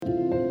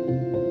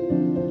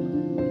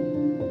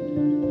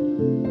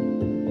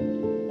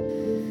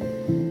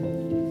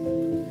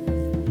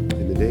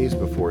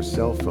before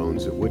cell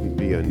phones, it wouldn't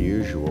be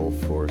unusual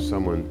for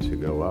someone to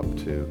go up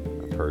to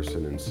a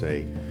person and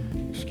say,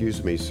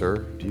 "Excuse me, sir,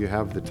 do you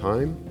have the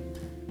time?"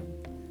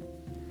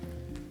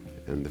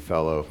 And the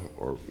fellow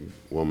or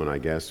woman, I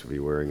guess, would be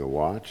wearing a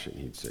watch, and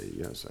he'd say,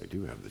 "Yes, I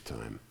do have the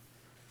time."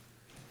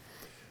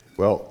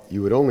 Well,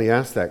 you would only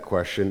ask that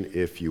question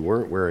if you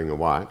weren't wearing a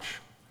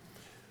watch.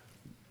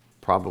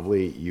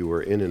 Probably you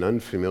were in an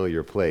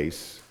unfamiliar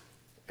place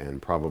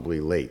and probably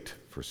late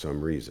for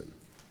some reason.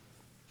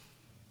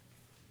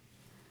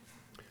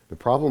 The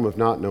problem of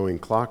not knowing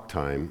clock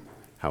time,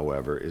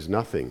 however, is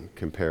nothing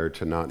compared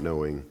to not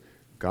knowing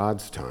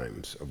God's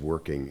times of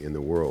working in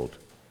the world.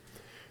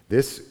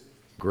 This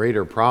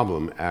greater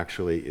problem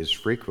actually is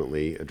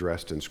frequently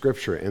addressed in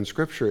Scripture, and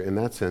Scripture in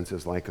that sense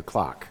is like a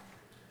clock.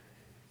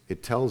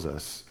 It tells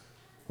us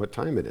what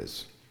time it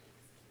is.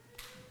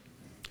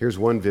 Here's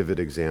one vivid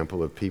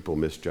example of people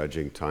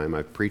misjudging time.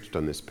 I've preached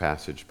on this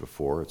passage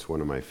before. It's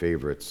one of my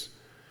favorites.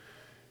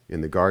 In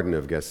the Garden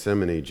of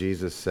Gethsemane,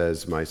 Jesus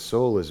says, "My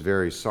soul is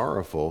very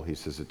sorrowful," he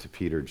says it to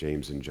Peter,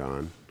 James, and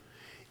John,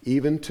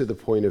 "even to the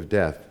point of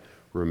death.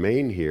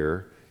 Remain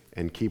here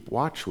and keep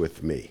watch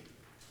with me."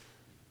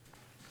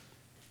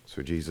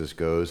 So Jesus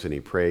goes and he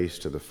prays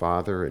to the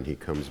Father, and he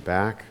comes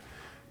back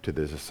to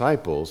the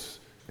disciples,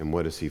 and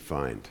what does he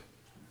find?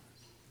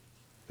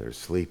 They're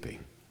sleeping.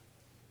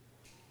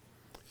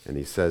 And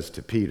he says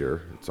to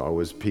Peter, it's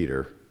always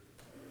Peter,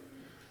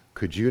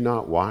 "Could you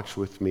not watch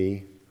with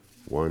me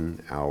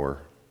 1 hour?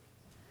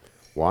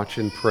 Watch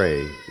and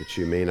pray that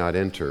you may not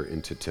enter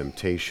into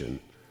temptation.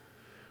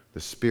 The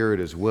spirit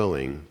is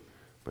willing,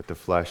 but the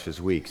flesh is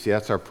weak." See,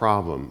 that's our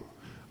problem.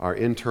 Our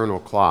internal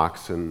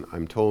clocks, and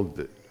I'm told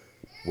that,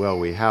 well,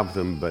 we have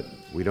them, but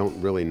we don't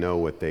really know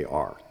what they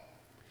are.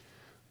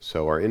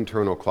 So our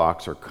internal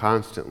clocks are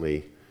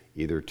constantly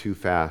either too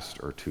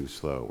fast or too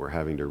slow. We're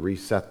having to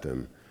reset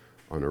them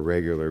on a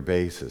regular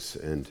basis.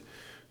 And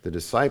the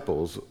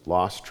disciples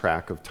lost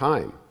track of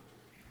time.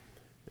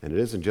 And it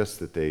isn't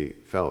just that they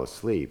fell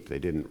asleep. They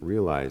didn't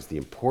realize the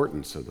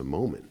importance of the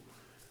moment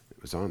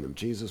that was on them.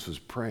 Jesus was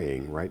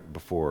praying right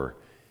before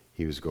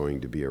he was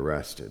going to be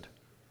arrested.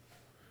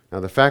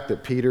 Now, the fact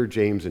that Peter,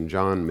 James, and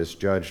John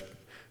misjudged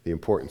the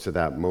importance of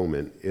that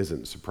moment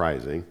isn't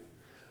surprising.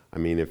 I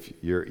mean, if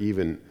you're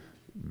even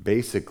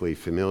basically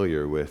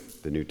familiar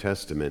with the New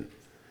Testament,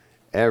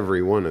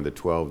 every one of the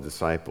 12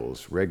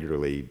 disciples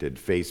regularly did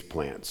face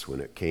plants when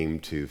it came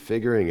to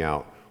figuring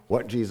out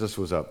what Jesus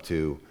was up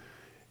to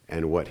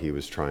and what he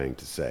was trying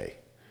to say.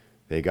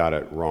 They got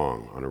it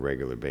wrong on a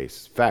regular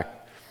basis. In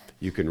fact,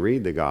 you can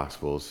read the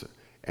Gospels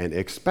and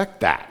expect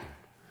that.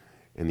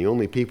 And the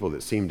only people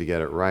that seem to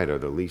get it right are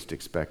the least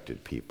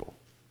expected people,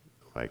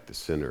 like the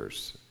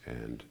sinners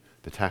and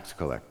the tax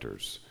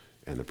collectors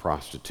and the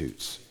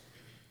prostitutes.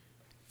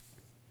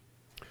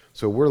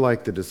 So we're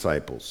like the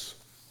disciples.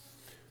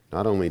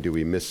 Not only do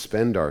we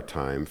misspend our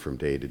time from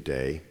day to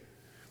day,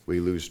 we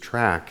lose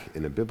track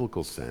in a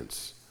biblical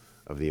sense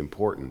of the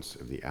importance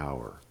of the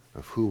hour,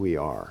 of who we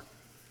are,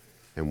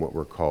 and what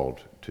we're called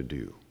to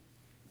do.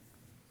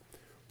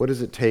 What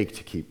does it take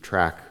to keep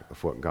track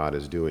of what God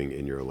is doing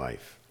in your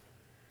life?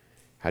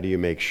 How do you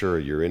make sure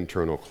your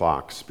internal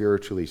clock,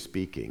 spiritually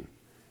speaking,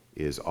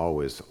 is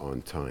always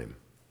on time?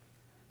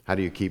 How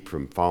do you keep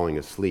from falling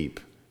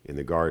asleep in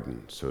the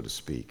garden, so to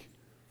speak?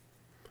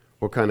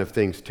 What kind of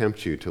things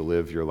tempt you to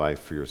live your life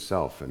for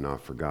yourself and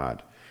not for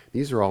God?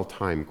 These are all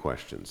time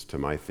questions to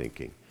my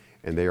thinking,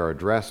 and they are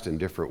addressed in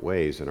different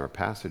ways in our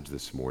passage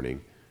this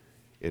morning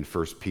in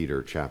 1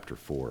 Peter chapter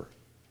 4.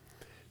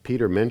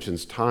 Peter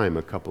mentions time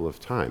a couple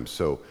of times,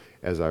 so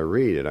as I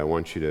read it, I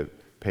want you to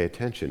pay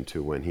attention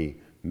to when he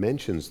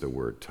mentions the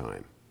word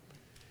time.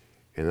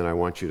 And then I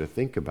want you to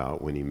think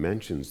about when he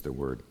mentions the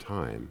word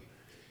time,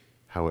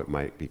 how it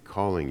might be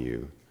calling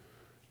you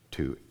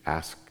to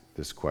ask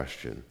this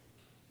question: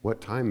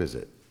 what time is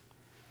it?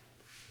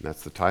 And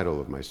that's the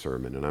title of my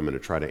sermon, and I'm going to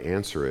try to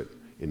answer it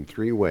in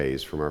 3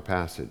 ways from our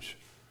passage.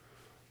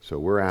 So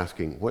we're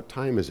asking, what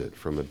time is it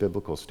from a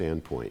biblical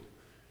standpoint?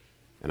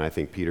 And I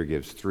think Peter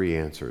gives 3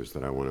 answers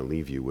that I want to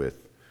leave you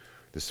with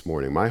this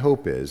morning. My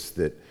hope is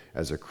that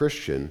as a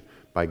Christian,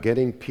 by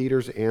getting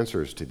Peter's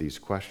answers to these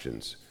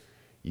questions,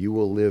 you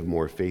will live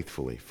more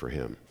faithfully for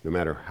him, no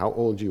matter how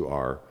old you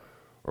are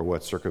or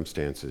what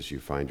circumstances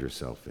you find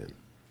yourself in.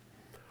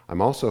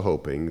 I'm also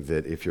hoping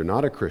that if you're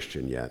not a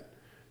Christian yet,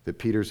 that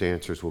Peter's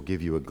answers will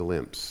give you a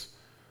glimpse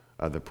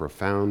of the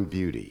profound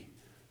beauty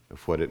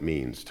of what it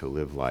means to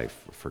live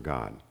life for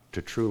God,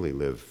 to truly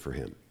live for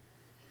him.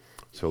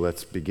 So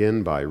let's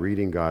begin by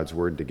reading God's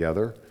word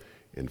together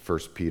in 1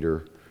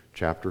 Peter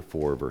chapter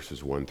 4,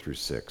 verses 1 through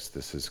 6.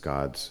 This is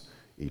God's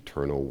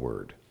eternal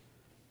word.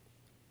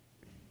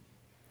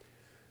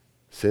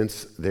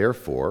 "Since,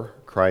 therefore,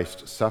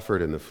 Christ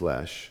suffered in the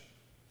flesh,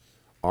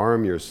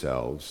 arm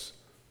yourselves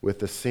with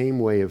the same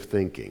way of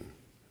thinking.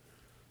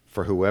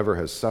 For whoever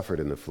has suffered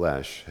in the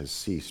flesh has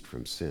ceased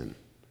from sin,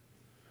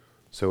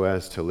 so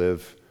as to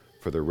live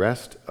for the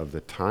rest of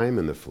the time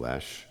in the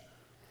flesh,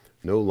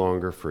 no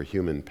longer for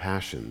human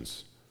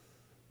passions,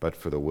 but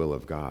for the will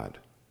of God.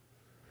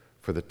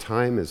 For the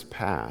time is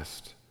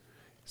past,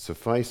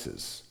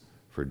 suffices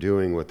for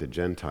doing what the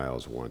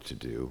Gentiles want to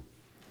do,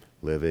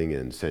 living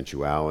in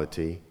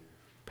sensuality,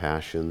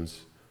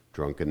 passions,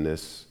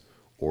 drunkenness,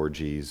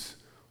 orgies,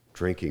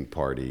 drinking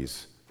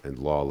parties, and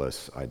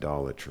lawless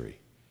idolatry.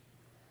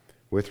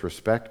 With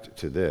respect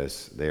to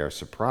this, they are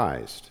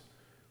surprised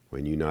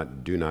when you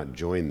do not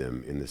join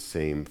them in the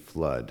same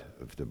flood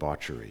of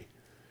debauchery,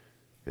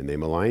 and they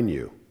malign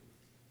you.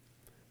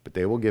 But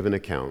they will give an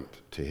account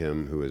to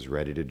him who is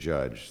ready to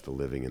judge the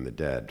living and the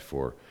dead,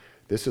 for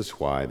this is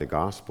why the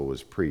gospel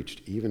was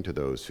preached even to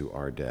those who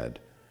are dead,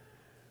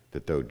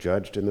 that though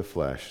judged in the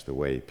flesh the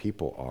way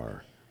people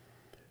are,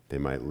 they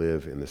might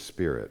live in the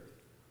spirit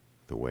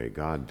the way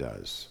God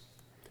does.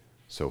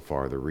 So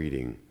far, the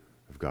reading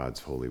of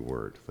God's holy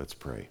word. Let's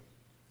pray.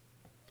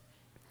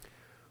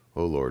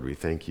 O Lord, we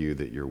thank you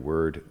that your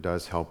word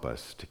does help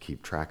us to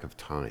keep track of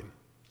time.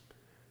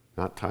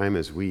 Not time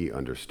as we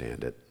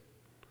understand it,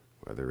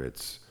 whether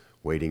it's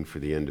waiting for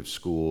the end of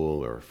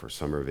school or for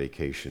summer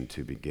vacation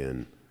to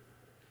begin,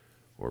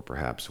 or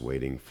perhaps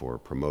waiting for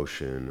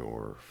promotion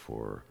or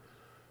for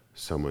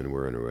someone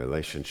we're in a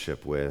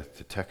relationship with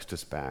to text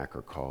us back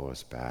or call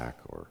us back,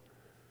 or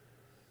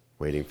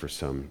waiting for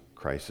some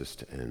crisis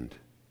to end.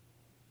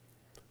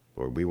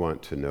 Lord, we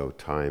want to know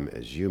time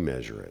as you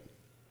measure it,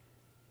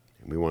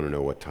 and we want to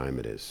know what time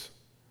it is.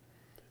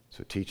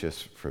 So teach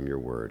us from your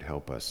word,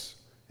 help us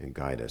and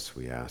guide us,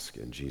 we ask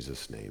in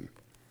Jesus' name.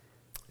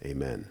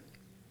 Amen.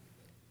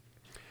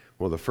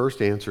 Well, the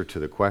first answer to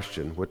the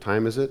question, what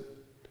time is it?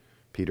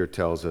 Peter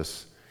tells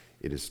us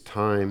it is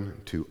time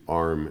to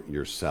arm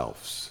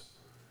yourselves.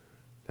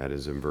 That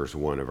is in verse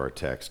 1 of our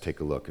text. Take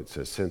a look. It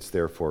says, since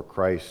therefore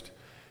Christ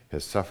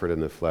has suffered in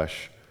the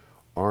flesh,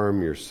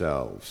 arm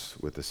yourselves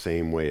with the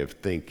same way of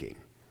thinking.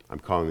 I'm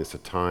calling this a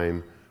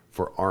time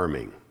for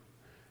arming.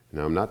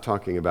 Now, I'm not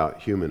talking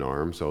about human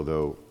arms,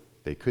 although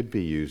they could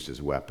be used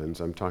as weapons.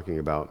 I'm talking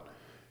about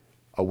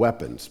a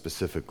weapon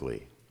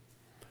specifically.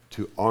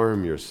 To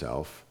arm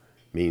yourself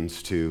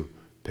means to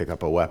pick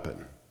up a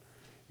weapon.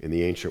 In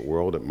the ancient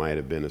world, it might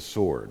have been a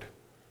sword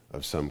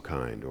of some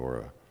kind or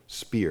a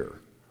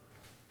spear.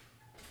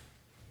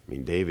 I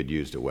mean, David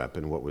used a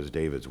weapon. What was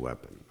David's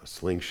weapon? A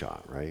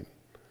slingshot, right?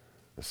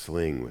 A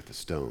sling with a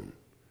stone.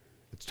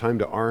 It's time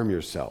to arm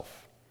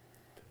yourself.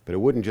 But it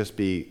wouldn't just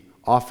be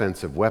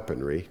offensive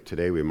weaponry.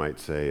 Today we might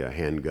say a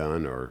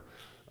handgun or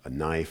a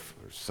knife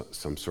or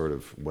some sort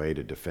of way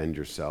to defend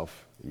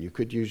yourself. And you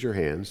could use your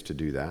hands to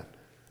do that.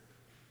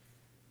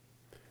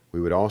 We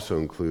would also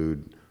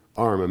include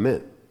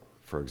armament,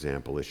 for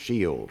example, a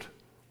shield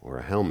or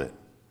a helmet.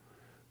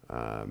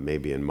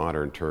 Maybe in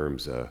modern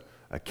terms, a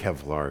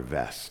Kevlar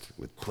vest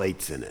with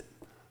plates in it,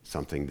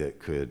 something that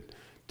could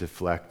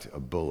deflect a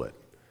bullet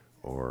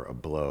or a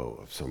blow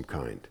of some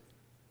kind.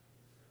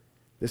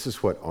 This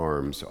is what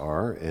arms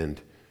are,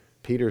 and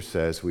Peter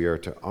says we are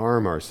to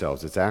arm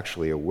ourselves. It's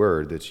actually a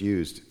word that's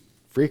used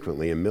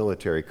frequently in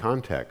military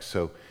context.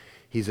 So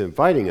he's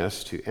inviting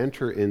us to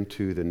enter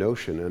into the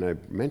notion, and I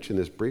mentioned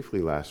this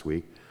briefly last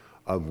week,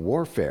 of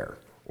warfare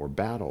or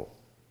battle.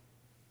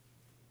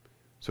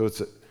 So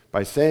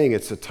by saying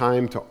it's a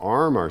time to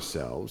arm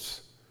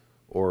ourselves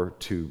or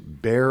to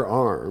bear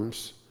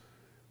arms,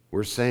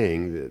 we're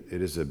saying that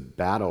it is a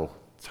battle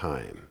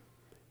time,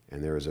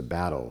 and there is a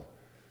battle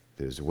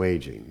that is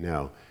waging.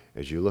 Now,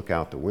 as you look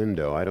out the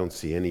window, I don't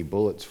see any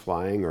bullets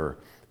flying or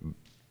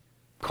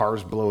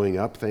cars blowing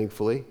up,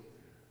 thankfully.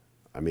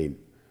 I mean,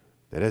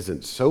 that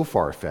isn't so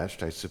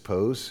far-fetched, I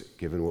suppose,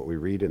 given what we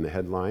read in the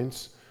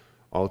headlines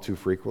all too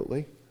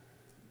frequently.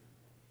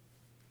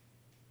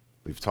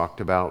 We've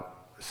talked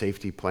about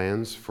safety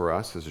plans for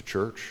us as a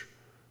church,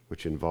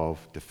 which involve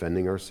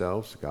defending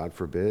ourselves, God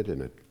forbid,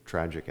 in a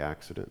tragic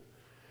accident.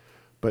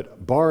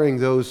 But barring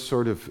those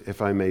sort of,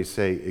 if I may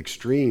say,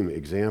 extreme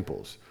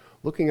examples,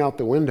 looking out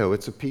the window,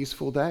 it's a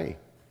peaceful day.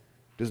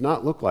 It does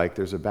not look like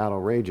there's a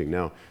battle raging.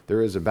 Now,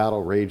 there is a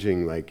battle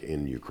raging like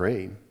in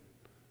Ukraine,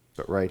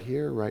 but right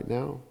here, right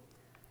now,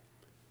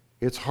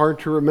 it's hard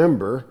to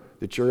remember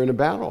that you're in a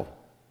battle.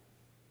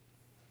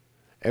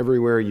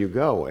 Everywhere you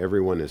go,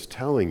 everyone is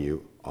telling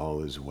you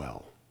all is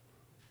well,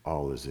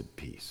 all is at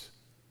peace.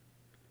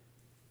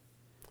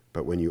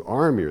 But when you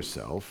arm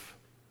yourself,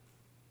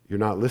 you're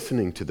not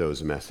listening to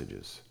those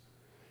messages.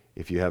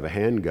 If you have a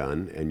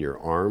handgun and you're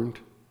armed,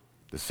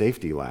 the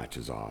safety latch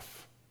is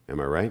off.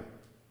 Am I right?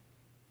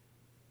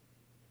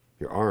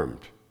 You're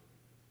armed.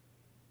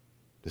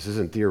 This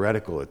isn't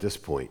theoretical at this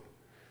point.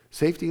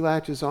 Safety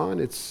latch is on,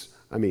 it's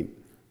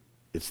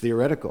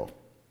theoretical.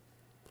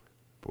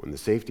 But when the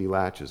safety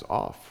latch is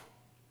off,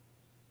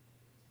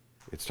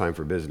 it's time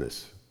for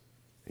business,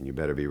 and you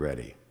better be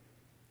ready.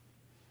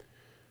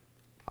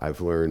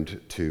 I've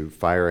learned to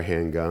fire a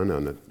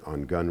handgun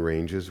on gun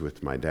ranges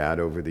with my dad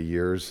over the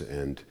years,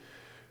 and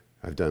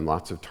I've done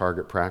lots of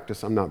target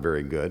practice. I'm not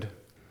very good,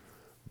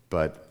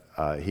 but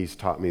he's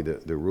taught me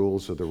the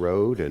rules of the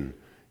road and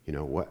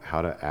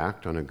how to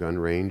act on a gun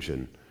range,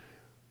 and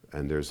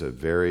there's a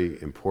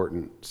very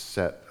important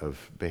set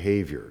of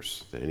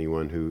behaviors that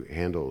anyone who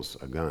handles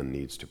a gun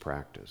needs to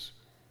practice.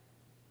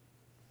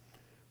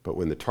 But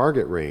when the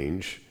target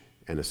range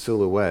and a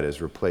silhouette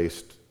is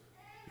replaced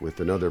with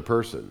another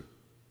person,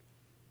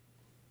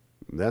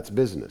 that's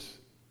business.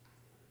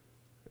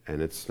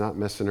 And it's not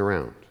messing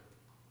around.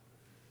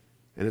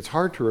 And it's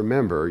hard to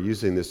remember,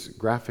 using this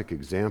graphic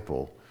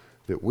example,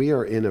 that we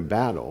are in a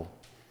battle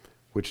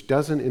which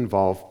doesn't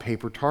involve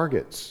paper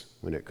targets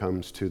when it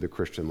comes to the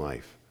Christian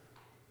life.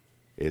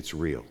 It's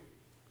real.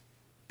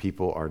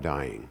 People are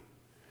dying.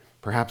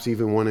 Perhaps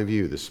even one of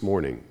you this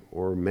morning,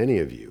 or many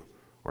of you,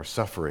 are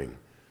suffering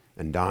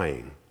and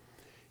dying.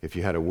 If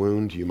you had a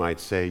wound, you might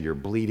say you're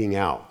bleeding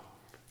out.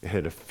 It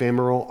had a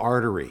femoral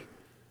artery,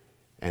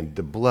 and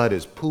the blood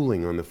is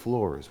pooling on the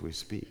floor as we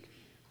speak.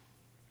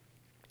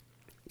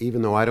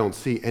 Even though I don't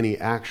see any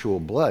actual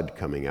blood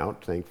coming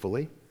out,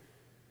 thankfully,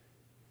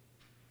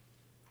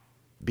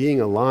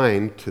 being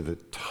aligned to the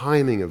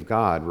timing of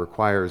God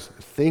requires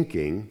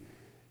thinking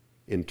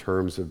in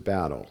terms of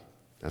battle.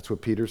 That's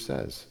what Peter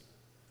says.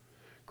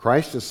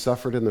 Christ has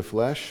suffered in the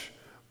flesh.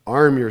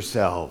 Arm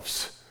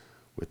yourselves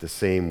with the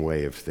same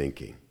way of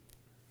thinking.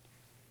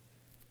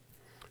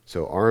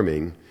 So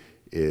arming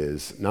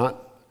is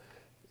not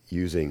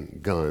using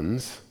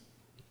guns,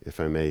 if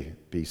I may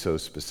be so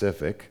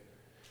specific,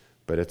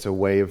 but it's a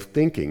way of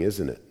thinking,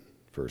 isn't it?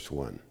 Verse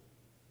 1.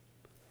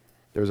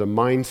 There's a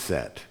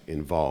mindset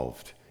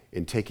involved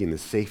in taking the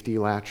safety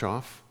latch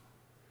off,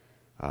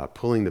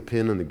 pulling the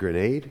pin on the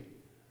grenade,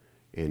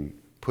 in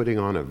putting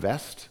on a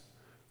vest,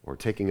 or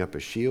taking up a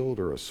shield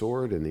or a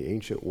sword in the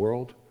ancient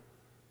world.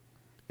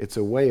 It's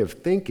a way of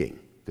thinking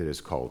that is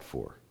called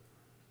for.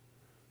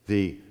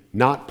 The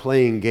not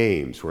playing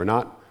games, we're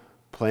not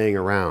playing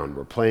around,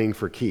 we're playing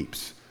for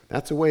keeps.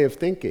 That's a way of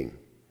thinking.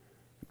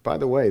 By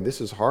the way,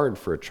 this is hard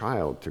for a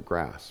child to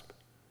grasp.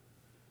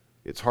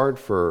 It's hard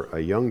for a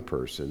young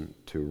person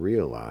to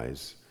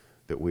realize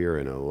that we are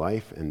in a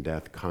life and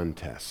death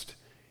contest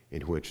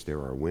in which there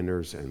are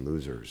winners and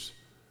losers.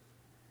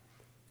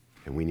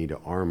 And we need to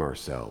arm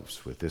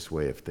ourselves with this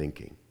way of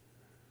thinking,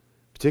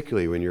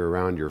 particularly when you're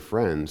around your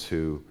friends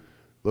who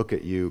look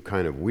at you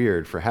kind of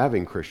weird for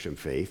having Christian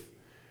faith,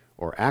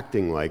 or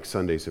acting like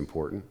Sunday's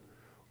important,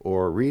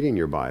 or reading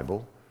your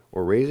Bible,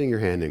 or raising your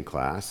hand in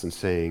class and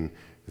saying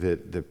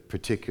that the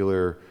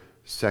particular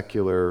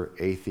secular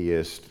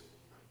atheist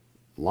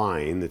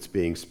line that's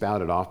being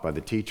spouted off by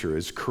the teacher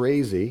is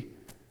crazy,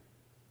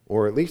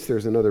 or at least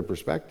there's another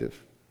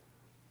perspective.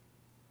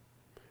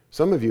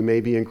 Some of you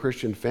may be in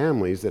Christian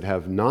families that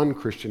have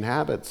non-Christian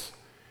habits,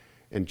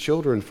 and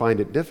children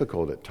find it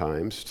difficult at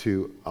times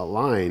to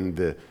align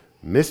the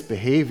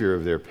misbehavior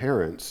of their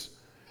parents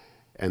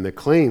and the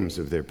claims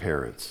of their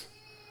parents.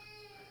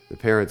 The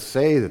parents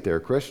say that they're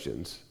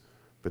Christians,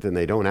 but then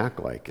they don't act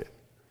like it.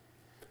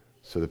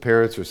 So the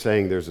parents are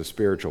saying there's a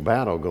spiritual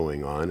battle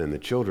going on, and the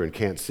children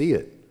can't see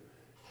it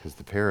because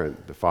the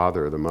parent, the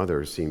father or the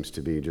mother, seems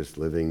to be just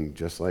living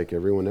just like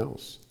everyone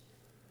else.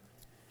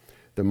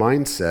 The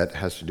mindset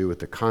has to do with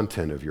the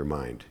content of your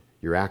mind,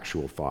 your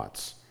actual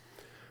thoughts.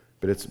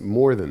 But it's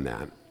more than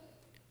that.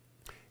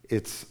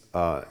 It's,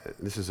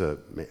 this is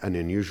an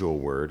unusual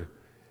word,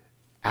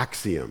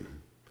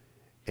 axiom,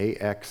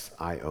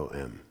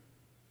 A-X-I-O-M.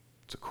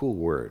 It's a cool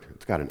word.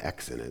 It's got an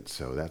X in it,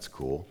 so that's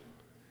cool.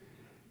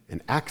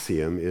 An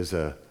axiom is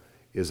a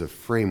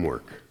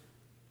framework.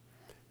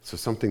 So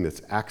something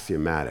that's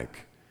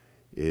axiomatic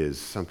is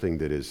something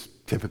that is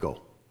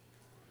typical.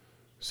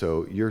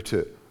 So you're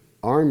to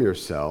arm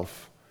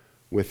yourself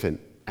with an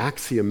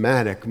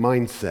axiomatic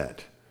mindset,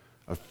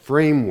 a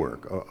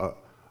framework,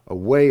 a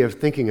way of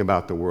thinking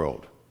about the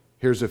world.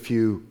 Here's a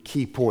few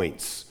key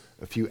points,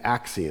 a few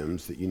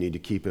axioms that you need to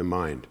keep in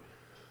mind.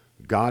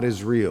 God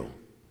is real.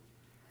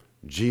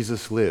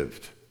 Jesus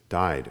lived,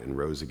 died, and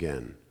rose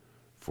again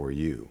for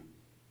you.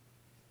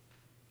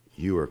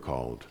 You are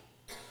called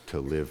to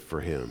live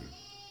for him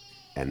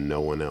and no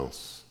one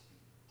else.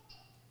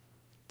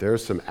 There are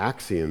some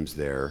axioms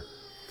there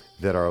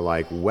that are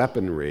like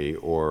weaponry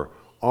or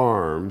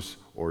arms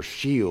or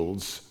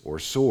shields or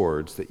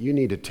swords that you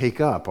need to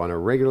take up on a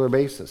regular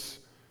basis,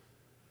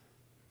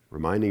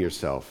 reminding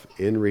yourself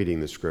in reading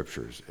the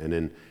scriptures and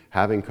in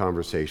having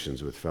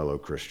conversations with fellow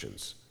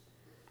Christians.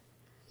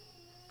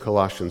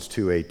 Colossians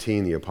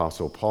 2:18, the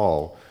Apostle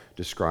Paul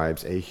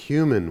describes a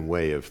human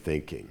way of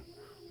thinking.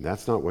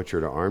 That's not what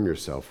you're to arm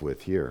yourself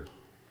with here.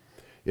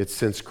 It's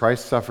since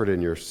Christ suffered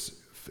in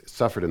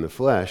the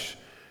flesh,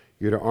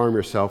 you're to arm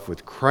yourself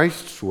with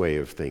Christ's way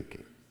of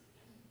thinking,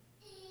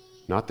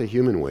 not the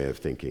human way of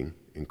thinking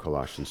in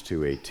Colossians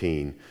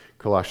 2:18.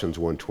 Colossians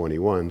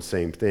 1:21,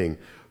 same thing.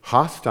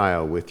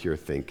 Hostile with your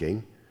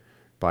thinking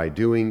by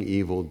doing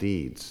evil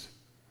deeds.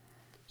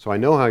 So I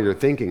know how you're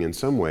thinking in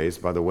some ways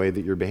by the way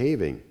that you're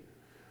behaving.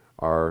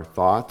 Our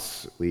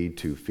thoughts lead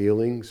to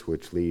feelings,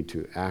 which lead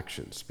to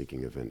actions.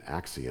 Speaking of an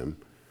axiom,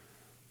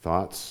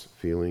 thoughts,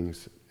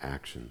 feelings,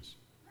 actions.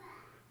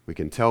 We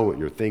can tell what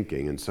you're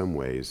thinking in some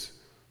ways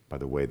by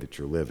the way that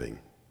you're living.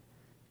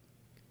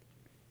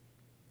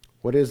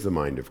 What is the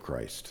mind of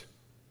Christ?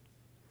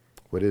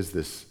 What is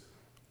this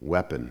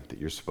weapon that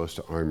you're supposed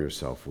to arm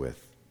yourself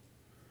with?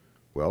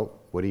 Well,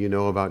 what do you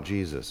know about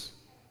Jesus?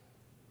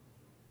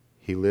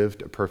 He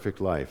lived a perfect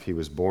life. He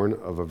was born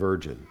of a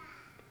virgin,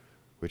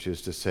 which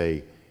is to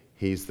say,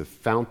 he's the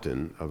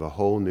fountain of a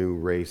whole new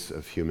race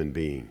of human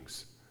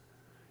beings.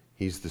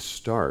 He's the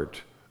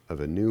start of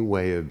a new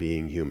way of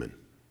being human.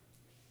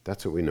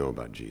 That's what we know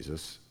about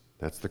Jesus.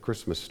 That's the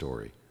Christmas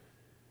story.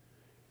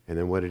 And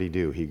then what did he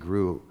do? He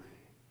grew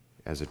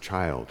as a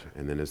child,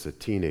 and then as a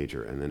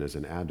teenager, and then as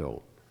an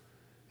adult.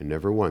 And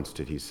never once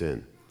did he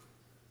sin,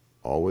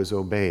 always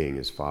obeying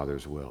his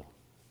Father's will.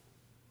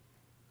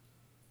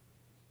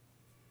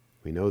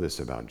 We know this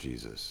about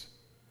Jesus.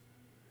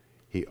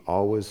 He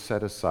always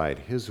set aside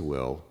his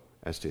will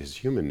as to his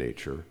human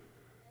nature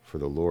for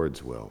the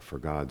Lord's will, for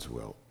God's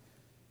will.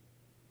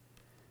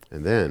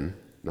 And then,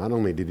 not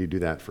only did he do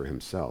that for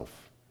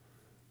himself,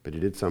 but he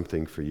did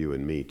something for you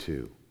and me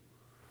too.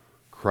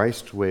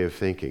 Christ's way of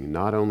thinking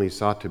not only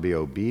sought to be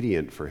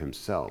obedient for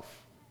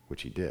himself,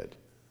 which he did,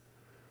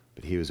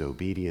 but he was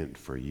obedient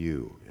for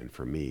you and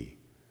for me.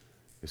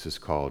 This is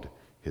called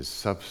his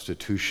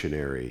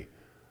substitutionary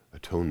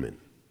atonement.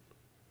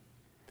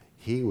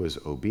 He was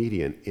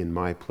obedient in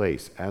my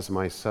place as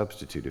my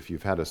substitute. If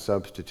you've had a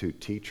substitute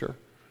teacher,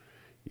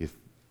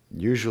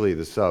 usually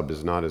the sub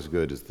is not as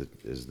good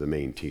as the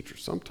main teacher.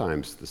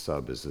 Sometimes the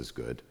sub is as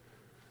good,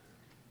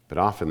 but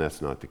often that's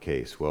not the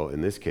case. Well,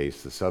 in this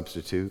case, the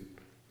substitute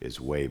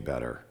is way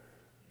better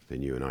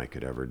than you and I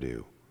could ever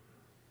do.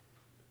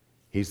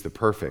 He's the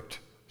perfect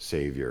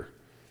Savior.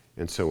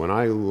 And so when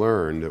I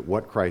learned that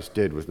what Christ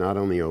did was not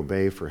only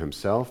obey for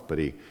himself, but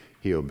he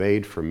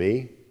obeyed for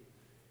me,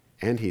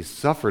 and he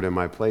suffered in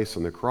my place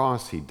on the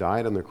cross. He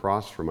died on the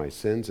cross for my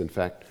sins. In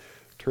fact,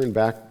 turn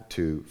back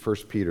to 1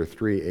 Peter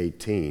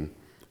 3:18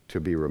 to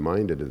be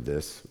reminded of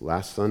this.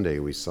 Last Sunday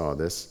we saw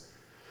this.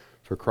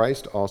 For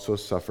Christ also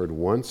suffered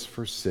once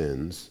for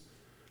sins,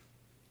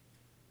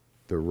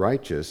 the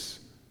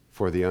righteous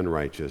for the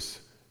unrighteous,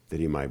 that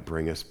he might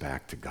bring us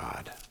back to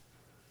God.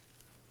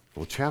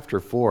 Well, chapter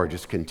 4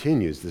 just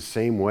continues the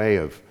same way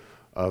of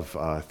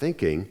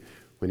thinking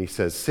when he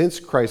says, since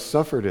Christ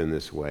suffered in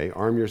this way,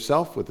 arm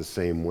yourself with the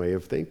same way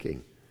of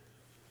thinking.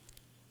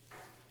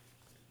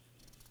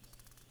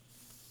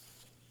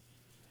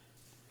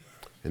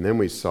 And then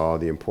we saw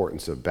the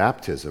importance of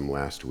baptism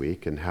last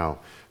week and how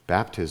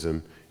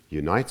baptism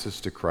unites us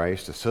to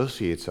Christ,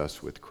 associates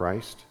us with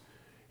Christ,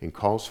 and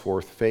calls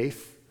forth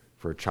faith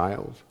for a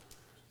child.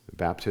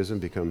 Baptism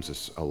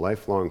becomes a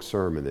lifelong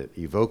sermon that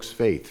evokes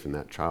faith from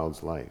that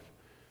child's life.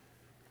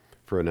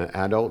 For an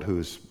adult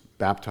who's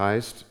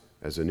baptized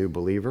as a new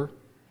believer,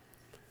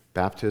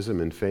 baptism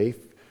and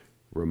faith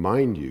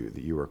remind you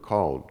that you are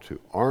called to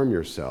arm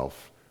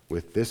yourself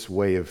with this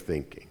way of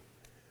thinking.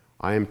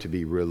 I am to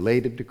be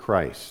related to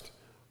Christ.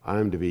 I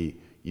am to be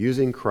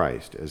using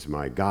Christ as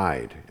my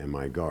guide and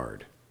my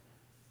guard.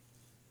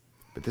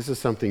 But this is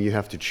something you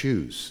have to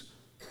choose.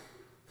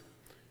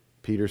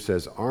 Peter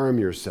says, arm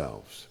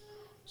yourselves.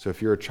 So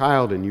if you're a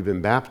child and you've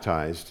been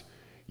baptized,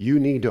 you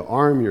need to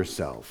arm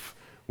yourself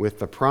with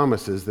the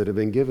promises that have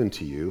been given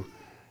to you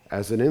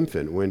as an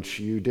infant, which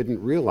you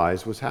didn't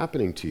realize was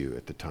happening to you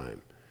at the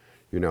time.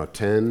 You're now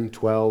 10,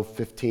 12,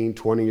 15,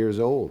 20 years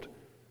old.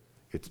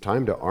 It's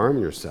time to arm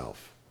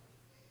yourself.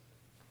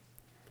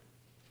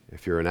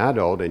 If you're an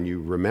adult and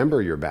you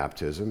remember your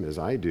baptism, as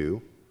I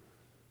do,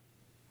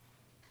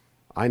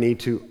 I need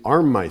to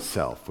arm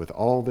myself with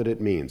all that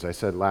it means. I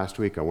said last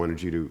week I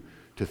wanted you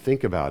to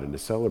think about and to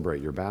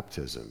celebrate your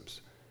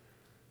baptisms.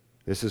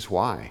 This is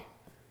why.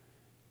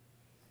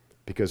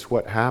 Because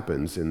what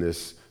happens in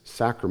this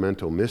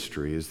sacramental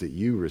mystery is that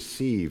you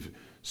receive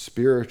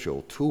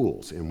spiritual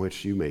tools in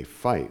which you may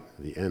fight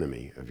the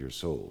enemy of your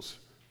souls,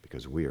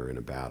 because we are in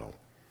a battle.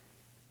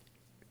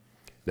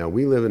 Now,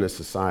 we live in a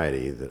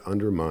society that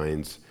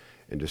undermines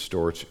and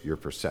distorts your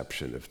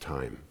perception of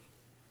time.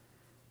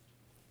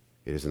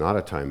 It is not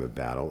a time of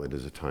battle, it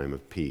is a time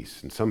of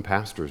peace. And some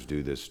pastors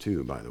do this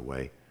too, by the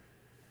way.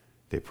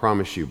 They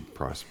promise you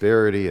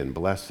prosperity and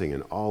blessing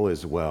and all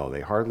is well.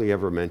 They hardly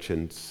ever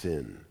mention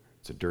sin.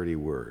 It's a dirty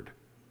word.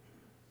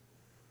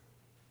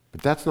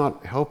 But that's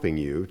not helping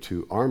you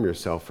to arm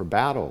yourself for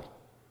battle.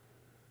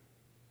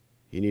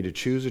 You need to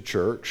choose a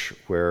church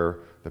where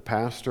the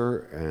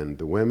pastor and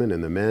the women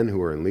and the men who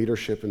are in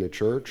leadership in the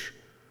church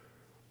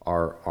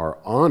are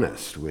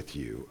honest with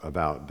you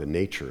about the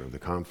nature of the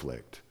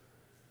conflict.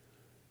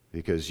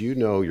 Because you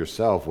know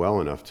yourself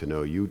well enough to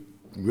know you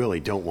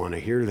really don't want to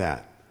hear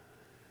that.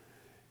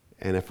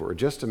 And if it were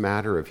just a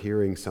matter of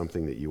hearing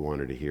something that you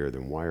wanted to hear,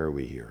 then why are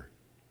we here?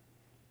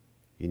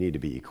 You need to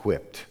be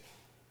equipped,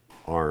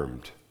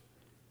 armed.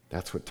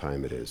 That's what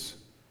time it is.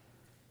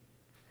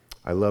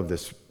 I love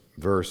this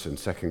verse in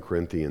 2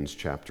 Corinthians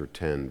chapter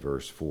 10,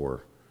 verse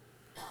 4,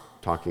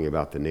 talking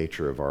about the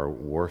nature of our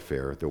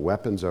warfare. The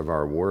weapons of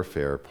our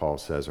warfare, Paul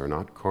says, are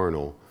not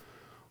carnal,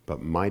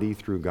 but mighty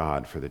through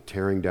God for the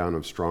tearing down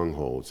of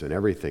strongholds and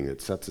everything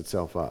that sets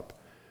itself up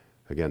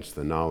against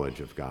the knowledge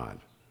of God.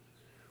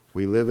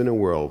 We live in a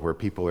world where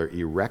people are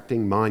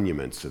erecting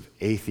monuments of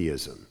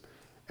atheism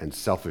and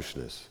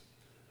selfishness.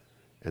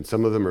 And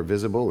some of them are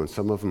visible and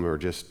some of them are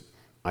just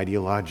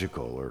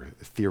ideological or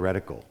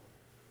theoretical.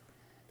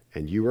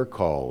 And you are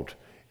called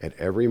at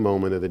every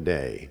moment of the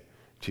day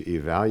to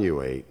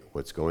evaluate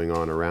what's going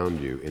on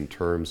around you in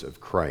terms of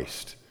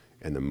Christ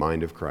and the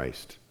mind of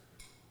Christ.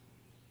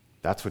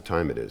 That's what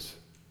time it is.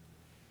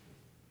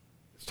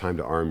 It's time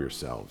to arm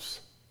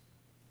yourselves.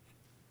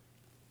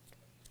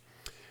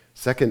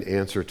 Second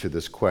answer to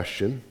this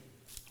question,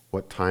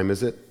 what time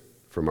is it,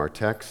 from our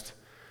text,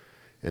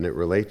 and it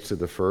relates to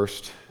the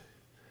first.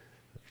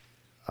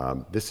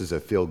 This is a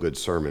feel-good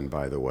sermon,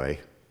 by the way.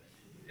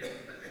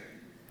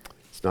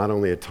 It's not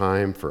only a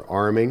time for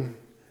arming,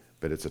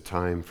 but it's a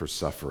time for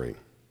suffering.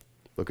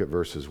 Look at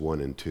verses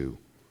 1 and 2.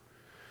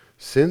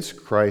 Since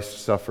Christ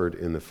suffered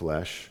in the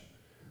flesh,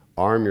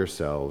 arm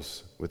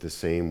yourselves with the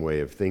same way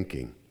of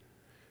thinking.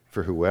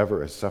 For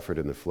whoever has suffered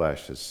in the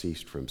flesh has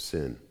ceased from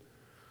sin,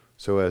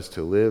 so as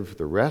to live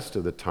the rest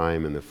of the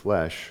time in the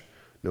flesh,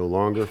 no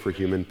longer for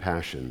human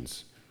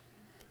passions,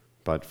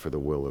 but for the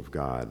will of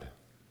God.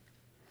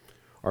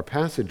 Our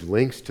passage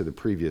links to the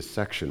previous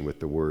section with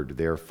the word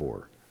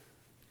therefore.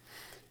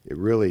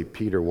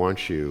 Peter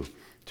wants you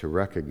to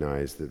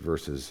recognize that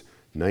verses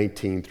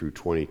 19 through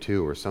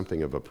 22 are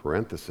something of a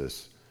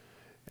parenthesis,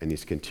 and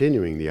he's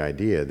continuing the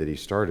idea that he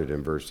started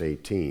in verse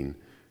 18,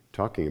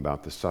 talking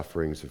about the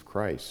sufferings of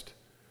Christ.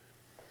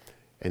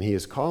 And he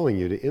is calling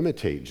you to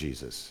imitate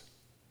Jesus.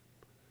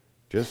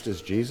 Just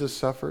as Jesus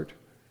suffered,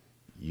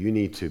 you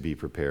need to be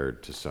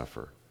prepared to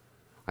suffer.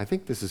 I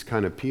think this is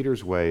kind of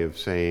Peter's way of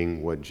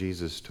saying what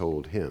Jesus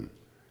told him.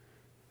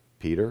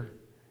 Peter,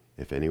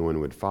 if anyone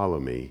would follow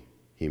me,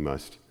 he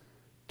must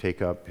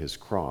take up his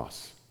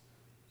cross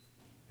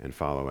and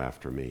follow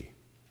after me,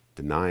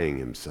 denying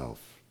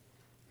himself.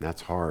 And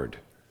that's hard.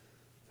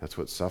 That's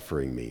what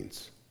suffering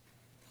means.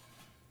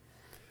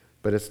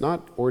 But it's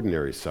not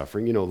ordinary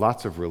suffering. You know,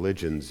 lots of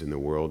religions in the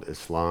world,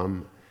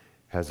 Islam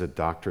has a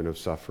doctrine of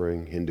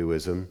suffering.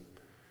 Hinduism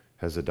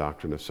has a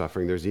doctrine of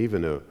suffering. There's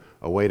even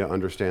a way to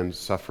understand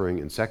suffering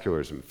in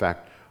secularism. In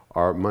fact,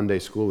 our Monday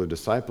School of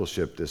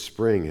Discipleship this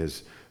spring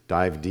has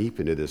dived deep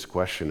into this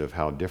question of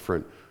how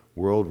different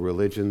world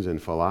religions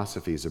and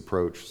philosophies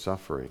approach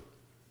suffering.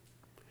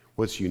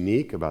 What's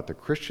unique about the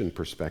Christian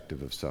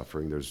perspective of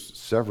suffering, there's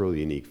several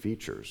unique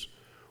features.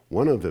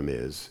 One of them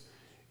is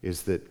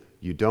that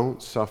you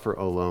don't suffer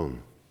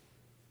alone.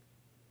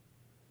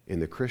 In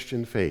the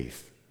Christian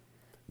faith,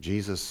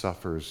 Jesus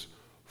suffers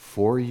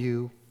for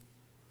you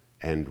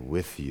and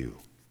with you.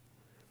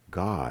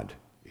 God,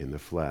 in the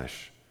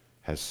flesh,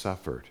 has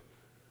suffered.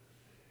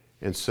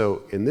 And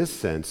so, in this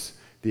sense,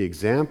 the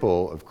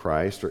example of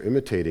Christ, or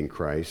imitating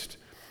Christ,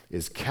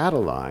 is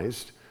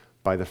catalyzed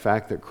by the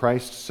fact that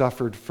Christ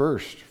suffered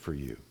first for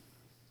you.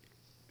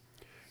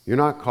 You're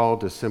not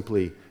called to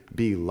simply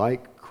be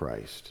like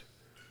Christ.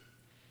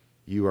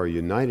 You are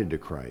united to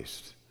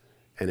Christ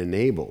and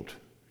enabled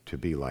to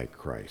be like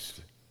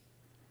Christ.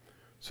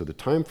 So the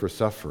time for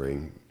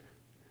suffering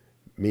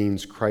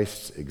means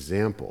Christ's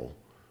example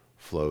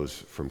flows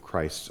from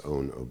Christ's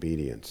own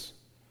obedience.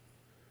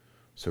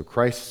 So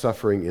Christ's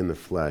suffering in the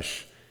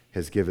flesh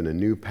has given a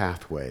new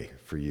pathway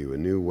for you, a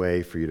new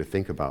way for you to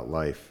think about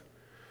life,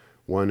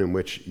 one in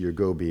which you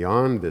go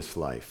beyond this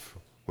life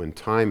when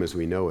time as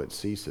we know it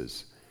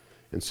ceases.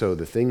 And so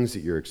the things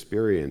that you're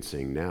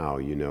experiencing now,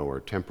 you know, are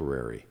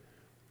temporary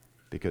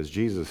because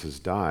Jesus has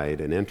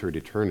died and entered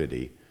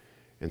eternity.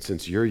 And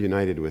since you're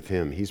united with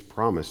him, he's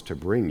promised to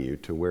bring you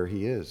to where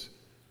he is.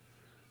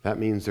 That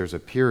means there's a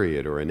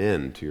period or an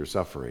end to your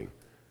suffering.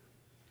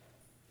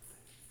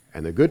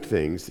 And the good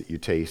things that you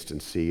taste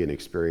and see and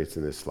experience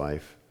in this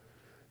life,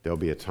 there'll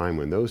be a time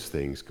when those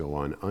things go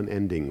on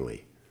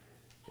unendingly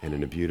and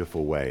in a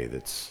beautiful way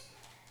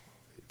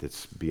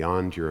that's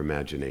beyond your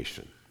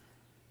imagination.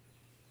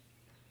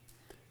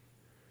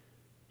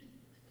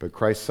 But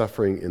Christ's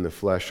suffering in the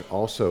flesh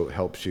also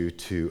helps you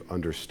to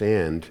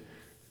understand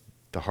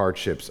the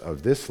hardships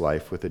of this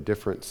life with a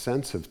different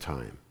sense of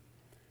time.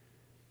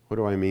 What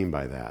do I mean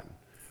by that?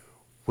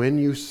 When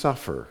you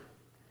suffer,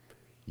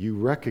 you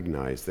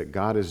recognize that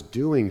God is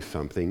doing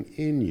something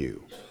in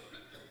you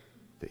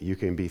that you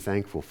can be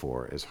thankful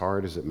for, as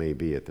hard as it may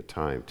be at the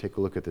time. Take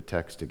a look at the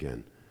text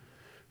again.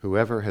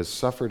 Whoever has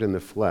suffered in the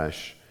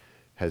flesh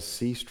has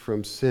ceased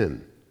from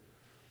sin,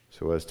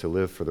 so as to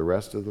live for the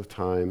rest of the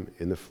time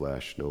in the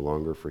flesh, no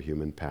longer for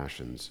human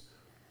passions,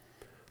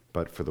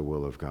 but for the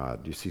will of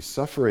God. You see,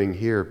 suffering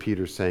here,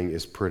 Peter's saying,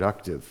 is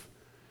productive.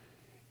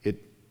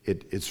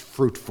 It's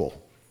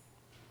fruitful.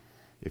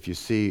 If you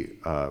see,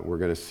 we're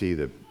going to see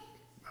that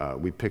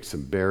we picked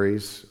some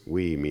berries.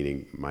 We,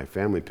 meaning my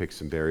family, picked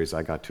some berries.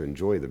 I got to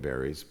enjoy the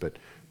berries, but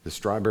the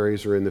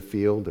strawberries are in the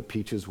field. The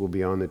peaches will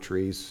be on the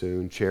trees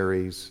soon.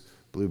 Cherries,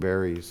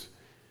 blueberries.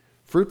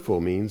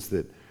 Fruitful means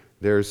that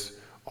there's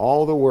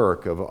all the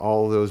work of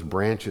all those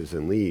branches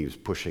and leaves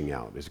pushing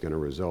out is going to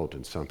result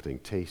in something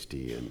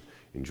tasty and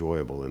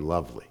enjoyable and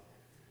lovely.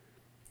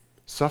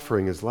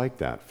 Suffering is like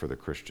that for the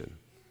Christian.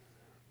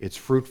 It's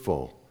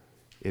fruitful.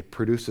 It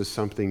produces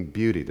something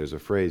beauty. There's a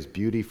phrase,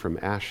 beauty from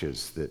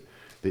ashes, that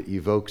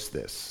evokes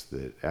this,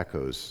 that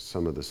echoes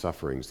some of the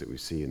sufferings that we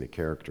see in the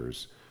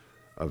characters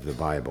of the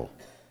Bible.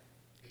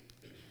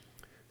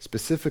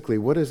 Specifically,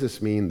 what does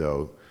this mean,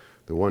 though,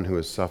 the one who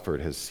has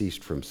suffered has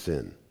ceased from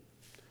sin?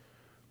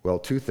 Well,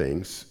 two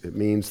things. It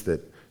means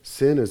that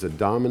sin as a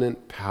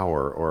dominant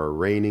power or a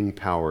reigning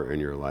power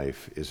in your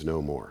life is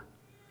no more.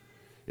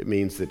 It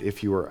means that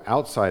if you are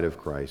outside of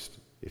Christ,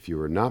 if you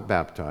are not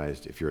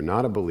baptized, if you're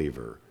not a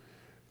believer,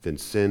 then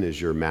sin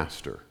is your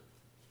master.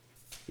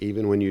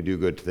 Even when you do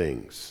good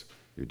things,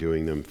 you're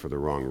doing them for the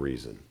wrong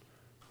reason.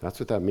 That's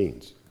what that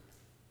means.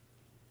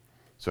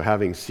 So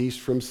having ceased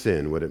from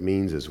sin, what it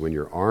means is when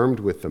you're armed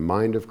with the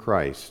mind of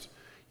Christ,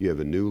 you have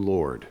a new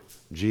Lord.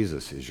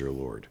 Jesus is your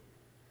Lord.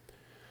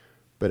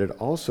 But it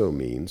also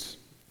means,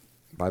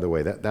 by the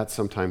way, that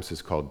sometimes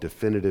is called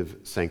definitive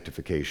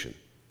sanctification.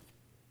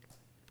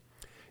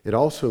 It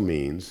also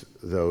means,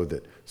 though,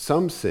 that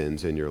some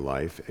sins in your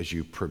life, as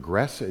you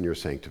progress in your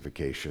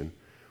sanctification,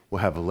 will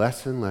have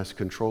less and less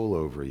control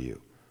over you.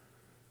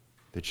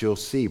 That you'll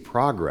see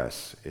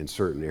progress in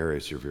certain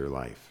areas of your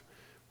life,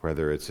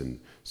 whether it's in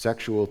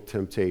sexual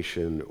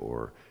temptation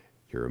or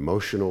your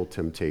emotional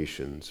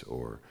temptations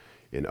or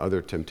in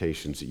other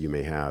temptations that you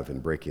may have in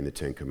breaking the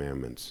Ten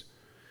Commandments,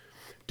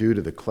 due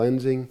to the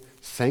cleansing,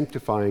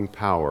 sanctifying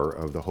power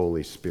of the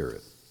Holy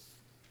Spirit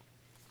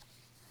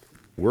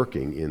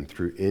working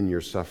in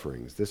your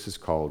sufferings. This is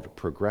called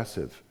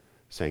progressive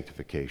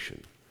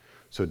sanctification.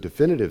 So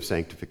definitive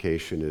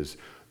sanctification is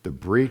the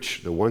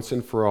breach, the once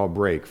and for all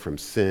break from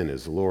sin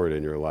as Lord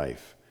in your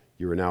life.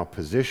 You are now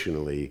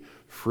positionally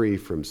free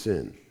from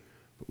sin.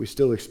 But we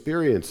still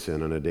experience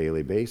sin on a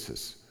daily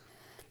basis.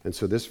 And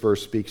so this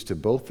verse speaks to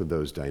both of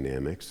those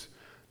dynamics.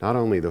 Not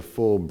only the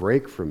full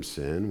break from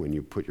sin when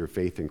you put your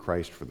faith in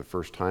Christ for the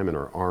first time and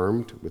are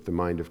armed with the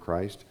mind of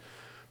Christ,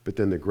 but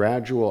then the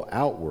gradual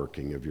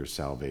outworking of your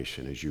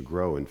salvation as you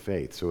grow in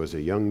faith. So as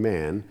a young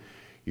man,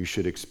 you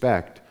should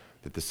expect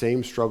that the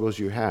same struggles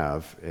you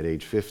have at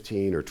age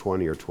 15 or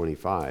 20 or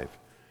 25,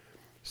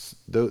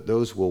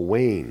 those will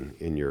wane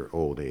in your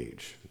old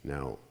age.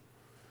 Now,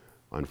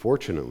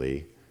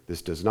 unfortunately,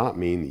 this does not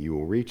mean that you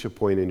will reach a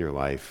point in your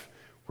life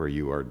where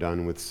you are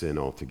done with sin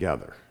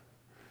altogether.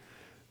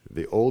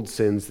 The old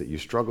sins that you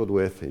struggled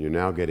with and you're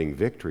now getting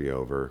victory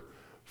over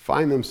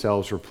find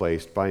themselves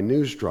replaced by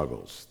new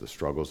struggles, the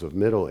struggles of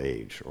middle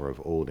age or of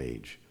old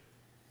age.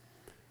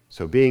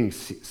 So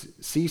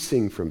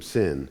ceasing from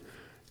sin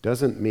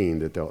doesn't mean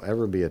that there'll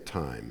ever be a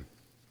time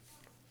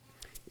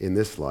in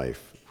this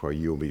life where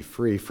you'll be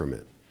free from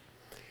it.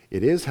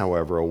 It is,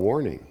 however, a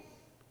warning.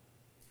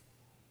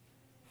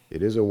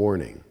 It is a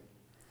warning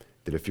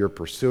that if you're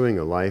pursuing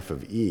a life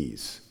of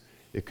ease,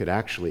 it could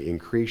actually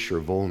increase your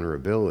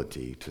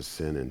vulnerability to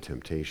sin and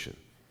temptation.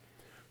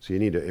 So you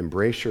need to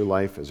embrace your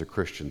life as a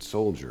Christian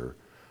soldier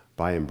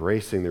by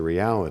embracing the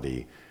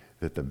reality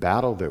that the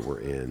battle that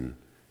we're in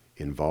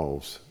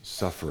involves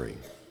suffering.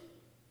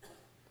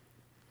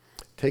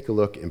 Take a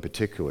look in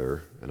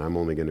particular, and I'm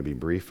only going to be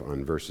brief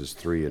on verses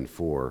 3 and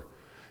 4,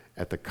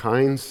 at the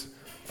kinds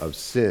of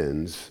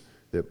sins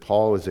that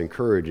Paul is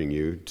encouraging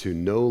you to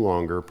no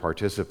longer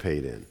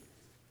participate in.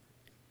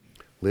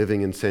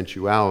 Living in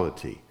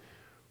sensuality,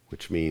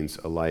 which means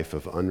a life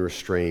of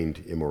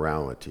unrestrained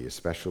immorality,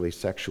 especially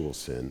sexual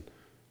sin,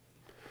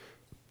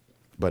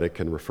 but it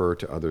can refer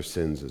to other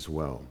sins as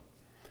well.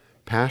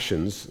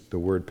 Passions, the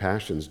word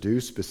passions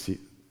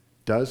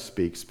does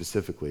speak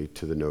specifically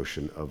to the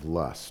notion of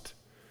lust.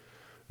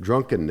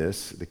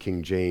 Drunkenness, the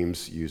King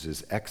James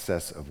uses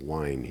excess of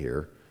wine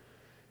here,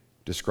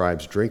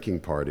 describes drinking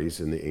parties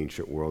in the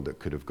ancient world that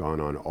could have gone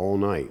on all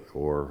night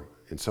or,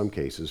 in some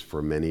cases,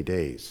 for many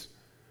days.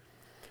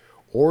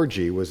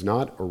 Orgy was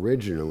not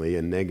originally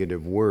a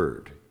negative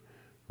word.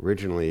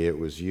 Originally, it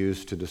was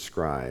used to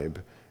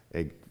describe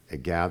a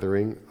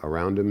gathering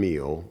around a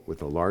meal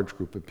with a large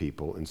group of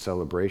people in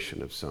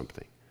celebration of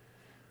something.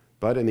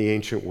 But in the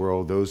ancient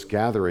world, those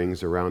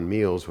gatherings around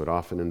meals would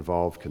often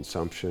involve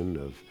consumption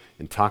of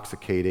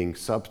intoxicating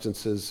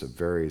substances of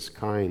various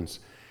kinds,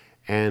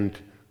 and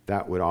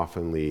that would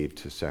often lead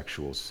to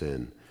sexual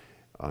sin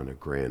on a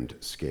grand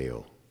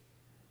scale.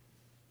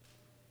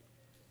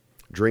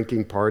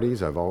 Drinking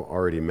parties, I've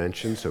already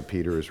mentioned, so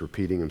Peter is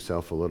repeating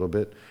himself a little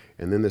bit.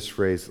 And then this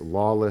phrase,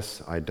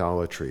 lawless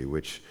idolatry,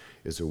 which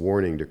is a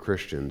warning to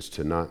Christians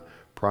to not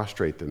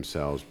prostrate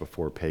themselves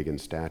before pagan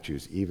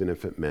statues, even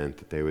if it meant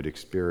that they would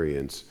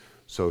experience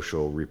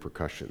social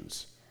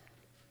repercussions.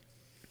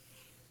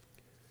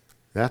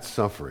 That's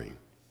suffering.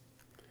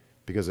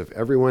 Because if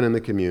everyone in the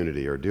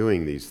community are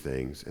doing these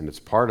things, and it's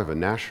part of a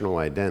national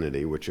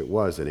identity, which it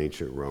was in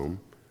ancient Rome,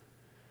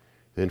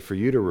 then for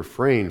you to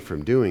refrain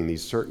from doing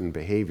these certain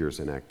behaviors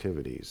and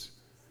activities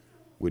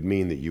would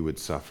mean that you would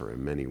suffer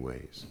in many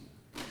ways.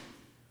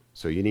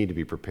 So you need to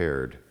be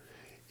prepared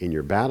in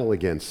your battle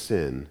against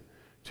sin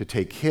to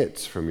take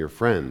hits from your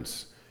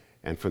friends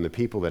and from the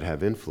people that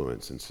have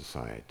influence in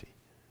society,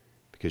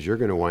 because you're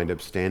going to wind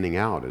up standing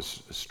out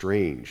as a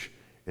strange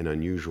and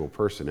unusual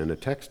person. And the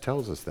text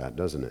tells us that,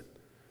 doesn't it?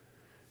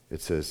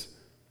 It says,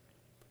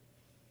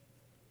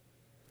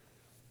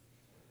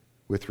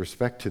 with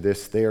respect to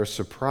this, they are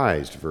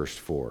surprised, verse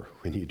 4,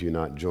 when you do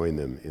not join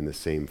them in the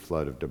same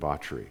flood of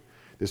debauchery.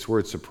 This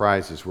word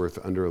surprise is worth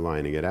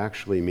underlining. It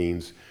actually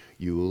means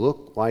you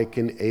look like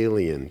an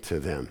alien to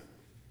them.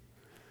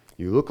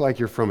 You look like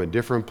you're from a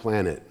different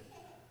planet.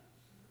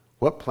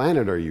 What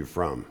planet are you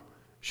from?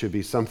 Should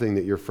be something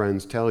that your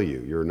friends tell you,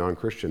 your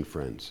non-Christian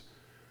friends.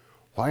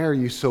 Why are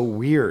you so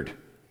weird?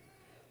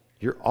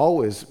 You're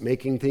always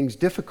making things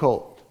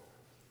difficult.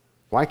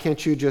 Why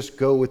can't you just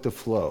go with the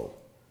flow?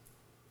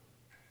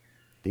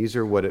 These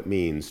are what it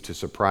means to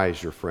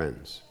surprise your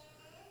friends,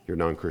 your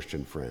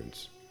non-Christian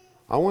friends.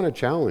 I want to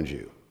challenge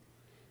you.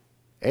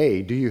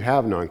 A, do you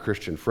have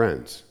non-Christian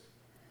friends?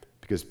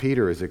 Because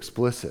Peter is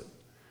explicit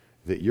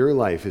that your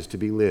life is to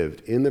be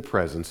lived in the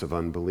presence of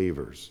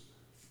unbelievers.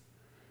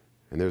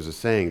 And there's a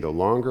saying,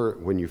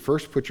 when you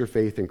first put your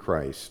faith in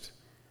Christ,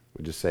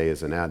 we'll just say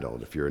as an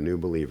adult, if you're a new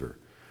believer,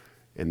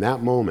 in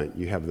that moment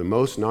you have the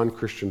most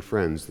non-Christian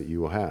friends that you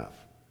will have.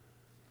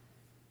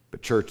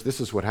 But church, this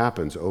is what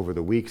happens over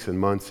the weeks and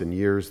months and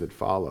years that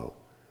follow.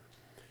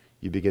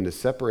 You begin to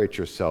separate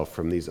yourself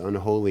from these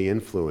unholy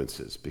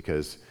influences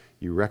because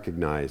you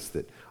recognize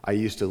that I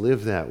used to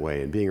live that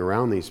way, and being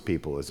around these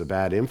people is a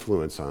bad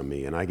influence on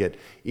me, and I get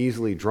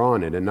easily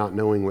drawn in and not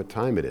knowing what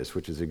time it is,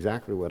 which is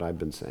exactly what I've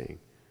been saying.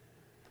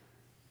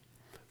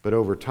 But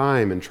over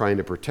time, in trying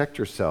to protect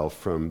yourself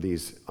from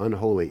these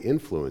unholy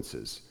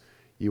influences,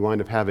 you wind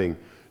up having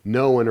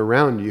no one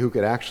around you who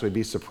could actually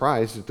be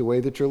surprised at the way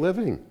that you're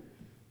living.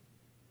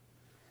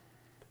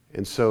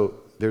 And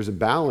so there's a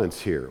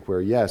balance here where,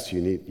 yes, you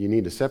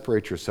need to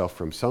separate yourself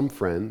from some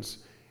friends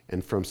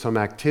and from some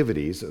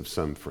activities of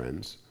some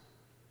friends,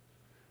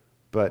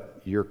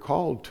 but you're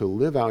called to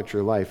live out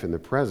your life in the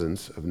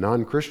presence of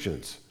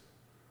non-Christians.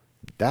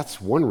 That's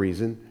one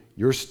reason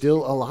you're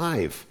still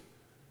alive,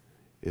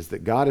 is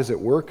that God is at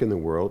work in the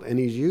world, and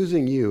he's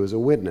using you as a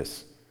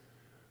witness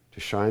to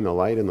shine the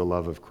light and the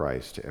love of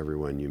Christ to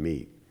everyone you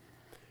meet.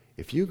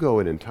 If you go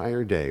an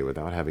entire day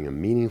without having a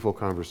meaningful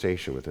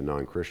conversation with a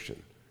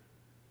non-Christian,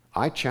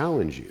 I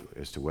challenge you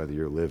as to whether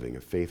you're living a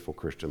faithful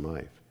Christian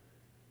life.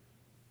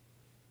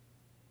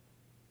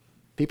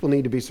 People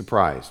need to be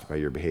surprised by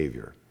your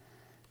behavior.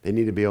 They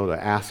need to be able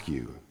to ask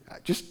you,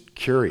 just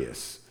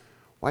curious,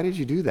 why did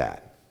you do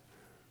that?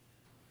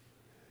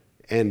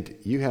 And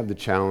you have the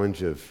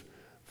challenge of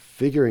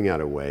figuring out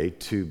a way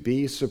to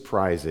be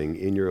surprising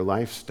in your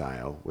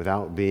lifestyle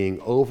without being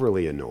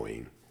overly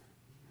annoying.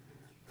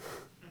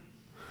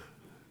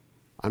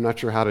 I'm not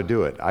sure how to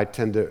do it. I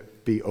tend to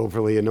be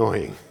overly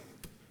annoying.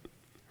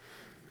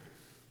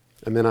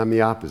 And then I'm the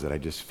opposite. I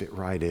just fit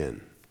right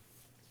in.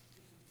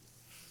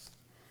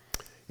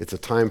 It's a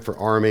time for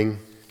arming.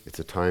 It's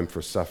a time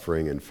for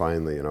suffering. And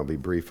finally, and I'll be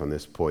brief on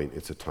this point,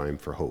 it's a time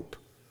for hope.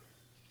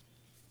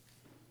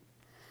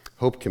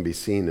 Hope can be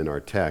seen in our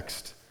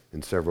text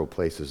in several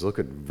places. Look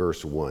at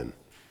verse 1.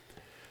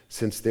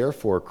 Since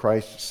therefore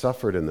Christ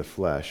suffered in the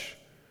flesh,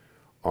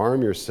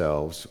 arm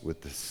yourselves with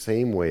the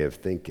same way of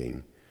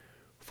thinking,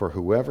 for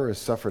whoever has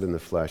suffered in the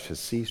flesh has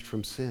ceased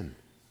from sin.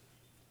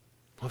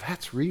 Well,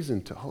 that's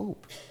reason to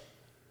hope.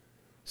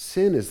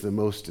 Sin is the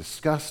most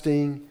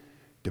disgusting,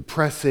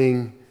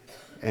 depressing,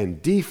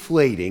 and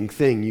deflating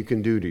thing you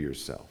can do to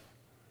yourself.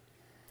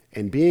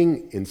 And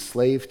being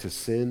enslaved to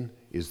sin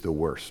is the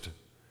worst.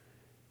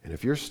 And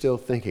if you're still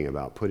thinking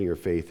about putting your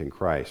faith in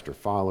Christ or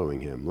following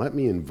him, let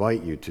me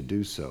invite you to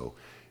do so,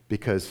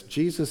 because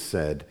Jesus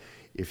said,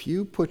 if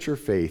you put your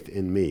faith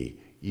in me,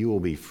 you will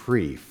be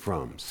free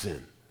from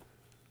sin.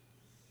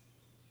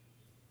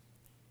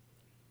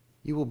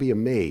 You will be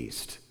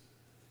amazed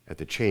at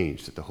the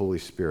change that the Holy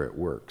Spirit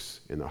works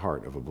in the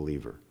heart of a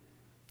believer.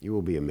 You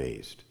will be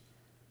amazed.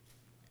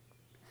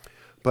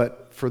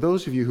 But for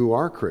those of you who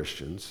are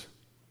Christians,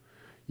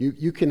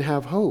 you can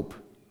have hope,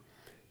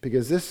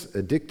 because this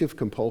addictive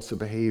compulsive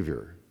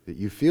behavior that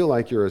you feel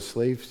like you're a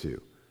slave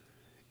to,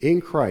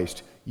 in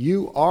Christ,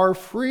 you are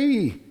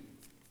free.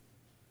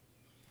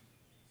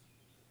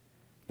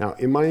 Now,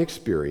 in my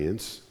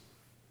experience,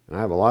 and I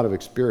have a lot of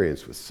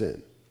experience with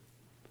sin,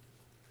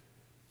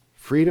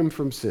 freedom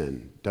from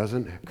sin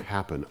doesn't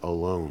happen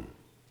alone.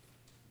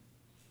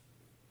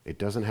 It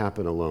doesn't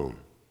happen alone.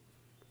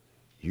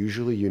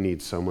 Usually you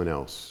need someone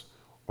else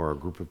or a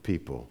group of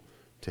people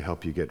to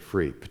help you get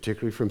free,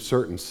 particularly from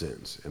certain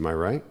sins. Am I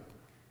right?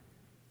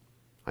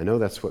 I know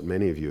that's what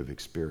many of you have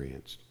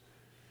experienced.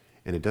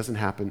 And it doesn't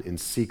happen in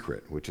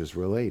secret, which is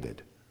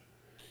related.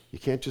 You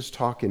can't just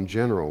talk in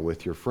general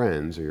with your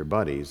friends or your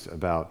buddies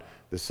about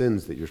the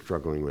sins that you're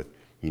struggling with.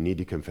 You need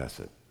to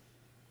confess it.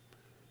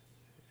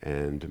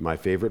 And my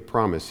favorite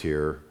promise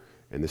here,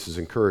 and this is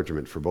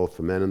encouragement for both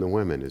the men and the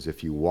women, is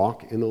if you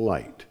walk in the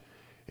light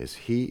as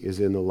he is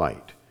in the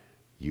light,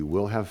 you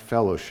will have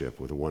fellowship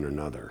with one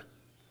another.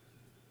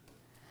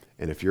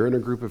 And if you're in a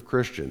group of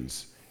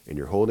Christians and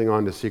you're holding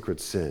on to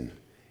secret sin,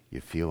 you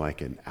feel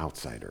like an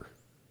outsider.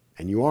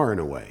 And you are in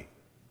a way.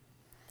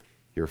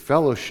 Your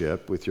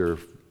fellowship with your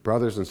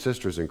brothers and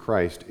sisters in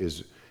Christ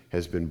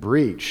has been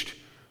breached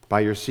by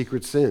your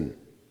secret sin.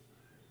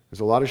 There's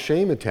a lot of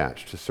shame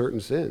attached to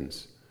certain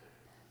sins.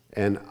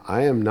 And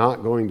I am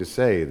not going to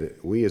say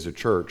that we as a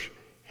church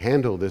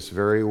handle this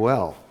very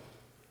well.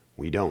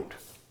 We don't.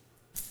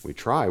 We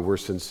try, we're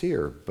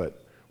sincere,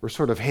 but we're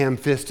sort of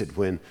ham-fisted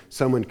when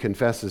someone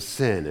confesses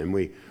sin and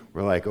we're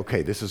like,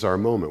 okay, this is our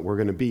moment. We're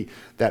going to be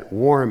that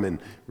warm and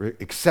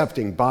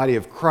accepting body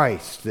of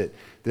Christ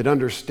that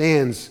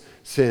understands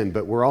sin,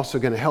 but we're also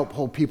going to help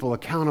hold people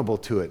accountable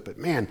to it. But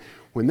man,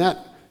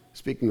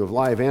 speaking of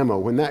live ammo,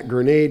 when that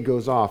grenade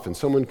goes off and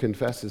someone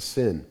confesses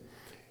sin,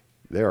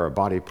 there are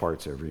body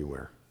parts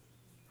everywhere.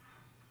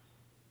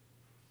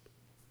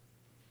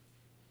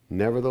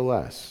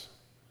 Nevertheless,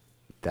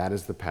 that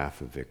is the path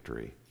of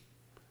victory.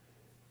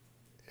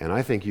 And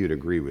I think you'd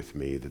agree with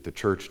me that the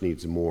church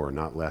needs more,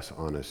 not less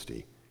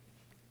honesty,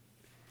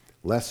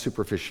 less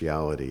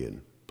superficiality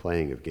and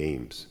playing of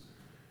games,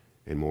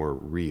 and more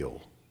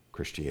real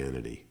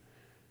Christianity.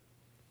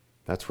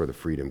 That's where the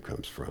freedom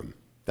comes from.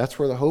 That's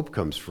where the hope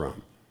comes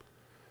from.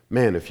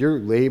 Man, if you're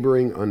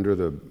laboring under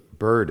the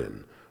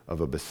burden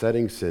of a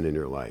besetting sin in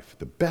your life,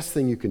 the best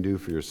thing you can do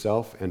for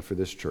yourself and for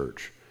this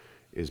church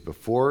is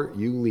before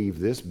you leave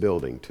this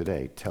building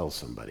today, tell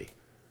somebody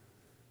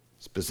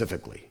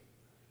specifically,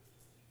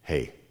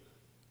 hey,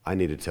 I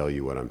need to tell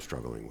you what I'm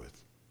struggling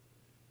with.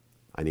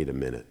 I need a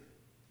minute.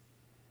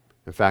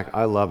 In fact,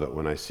 I love it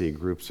when I see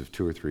groups of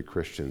 2 or 3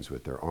 Christians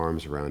with their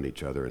arms around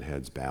each other and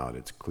heads bowed.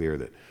 It's clear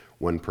that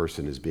one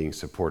person is being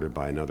supported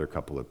by another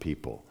couple of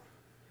people.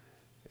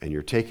 And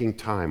you're taking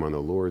time on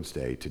the Lord's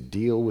Day to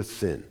deal with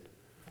sin.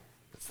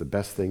 That's the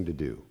best thing to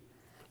do.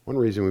 One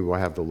reason we will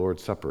have the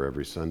Lord's Supper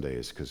every Sunday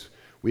is because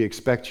we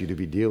expect you to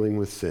be dealing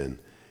with sin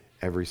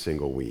every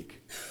single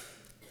week.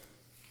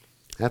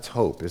 That's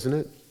hope, isn't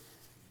it?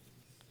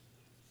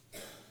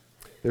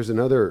 There's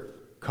another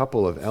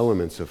couple of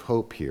elements of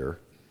hope here.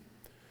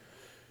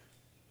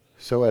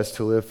 So as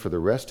to live for the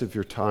rest of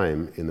your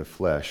time in the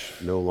flesh,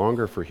 no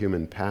longer for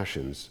human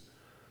passions,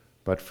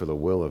 but for the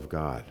will of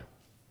God.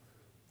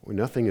 Well,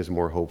 nothing is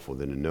more hopeful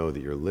than to know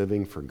that you're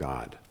living for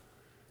God.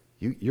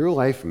 Your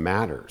life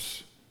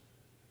matters.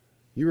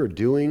 You are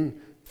doing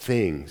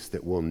things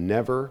that will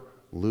never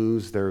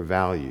lose their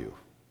value.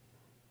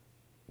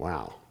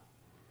 Wow.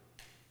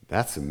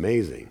 That's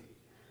amazing.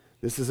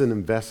 This is an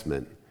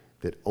investment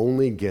that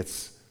only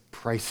gets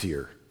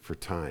pricier for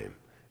time.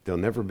 There'll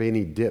never be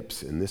any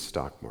dips in this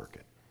stock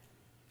market.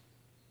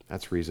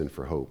 That's reason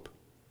for hope.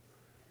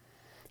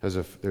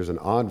 There's an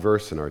odd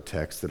verse in our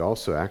text that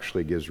also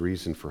actually gives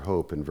reason for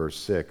hope in verse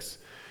 6.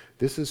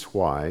 This is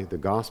why the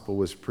gospel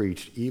was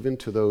preached even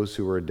to those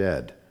who are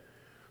dead,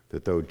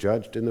 that though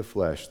judged in the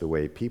flesh the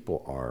way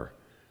people are,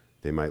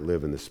 they might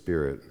live in the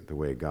spirit the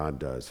way God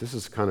does. This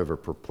is kind of a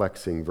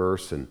perplexing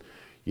verse, and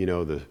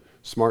the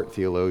smart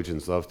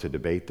theologians love to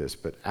debate this,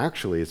 but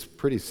actually it's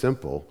pretty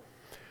simple.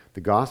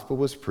 The gospel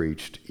was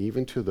preached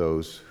even to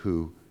those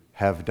who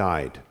have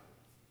died.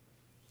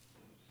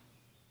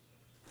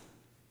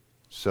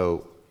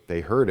 So they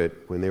heard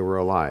it when they were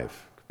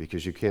alive,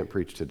 because you can't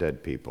preach to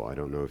dead people. I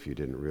don't know if you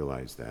didn't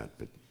realize that,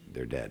 but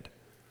they're dead.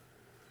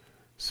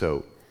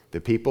 So the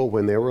people,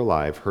 when they were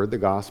alive, heard the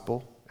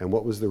gospel, and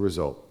what was the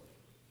result?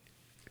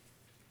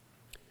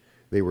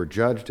 They were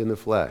judged in the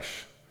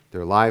flesh.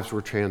 Their lives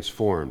were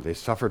transformed. They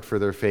suffered for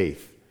their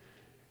faith.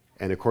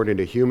 And according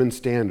to human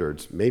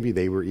standards, maybe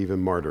they were even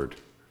martyred.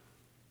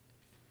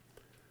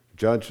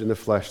 Judged in the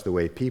flesh the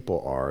way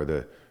people are,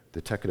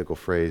 the technical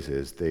phrase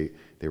is they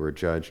were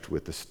judged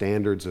with the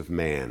standards of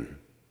man.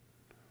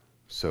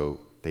 So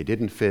they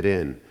didn't fit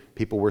in.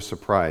 People were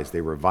surprised.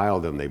 They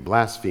reviled them. They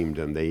blasphemed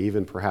them. They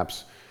even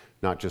perhaps,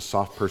 not just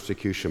soft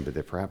persecution,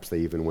 but perhaps they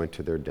even went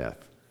to their death.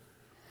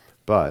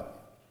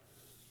 But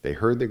they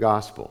heard the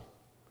gospel.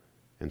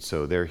 And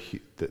so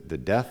the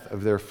death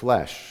of their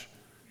flesh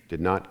did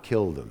not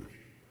kill them,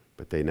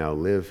 but they now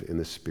live in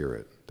the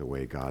Spirit the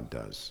way God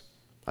does.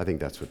 I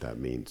think that's what that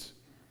means.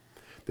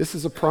 This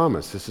is a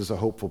promise. This is a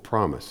hopeful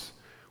promise.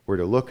 We're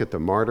to look at the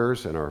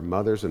martyrs and our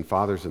mothers and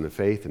fathers in the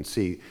faith and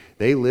see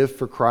they lived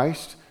for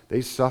Christ,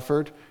 they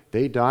suffered,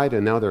 they died,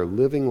 and now they're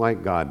living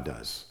like God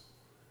does.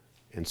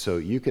 And so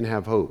you can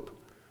have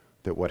hope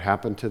that what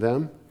happened to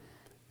them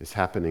is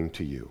happening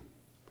to you.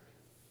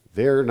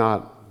 They're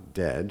not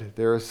dead,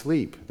 they're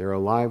asleep. They're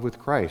alive with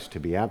Christ. To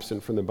be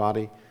absent from the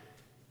body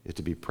is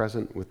to be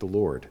present with the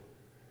Lord.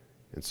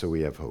 And so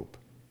we have hope.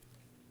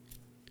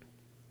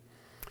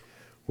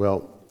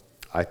 Well,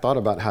 I thought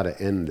about how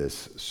to end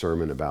this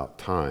sermon about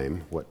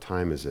time. What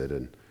time is it?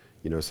 And,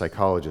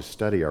 psychologists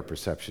study our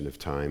perception of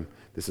time.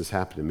 This has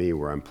happened to me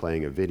where I'm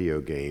playing a video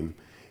game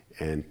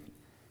and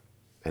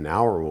an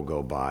hour will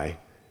go by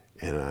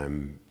and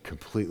I'm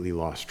completely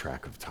lost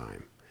track of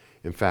time.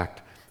 In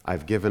fact,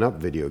 I've given up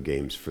video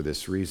games for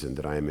this reason,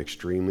 that I am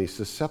extremely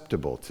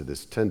susceptible to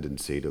this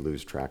tendency to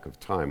lose track of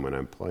time when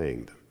I'm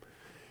playing them.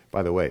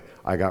 By the way,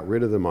 I got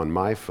rid of them on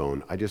my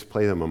phone. I just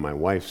play them on my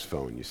wife's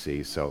phone, you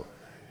see, so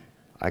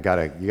you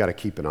gotta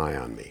keep an eye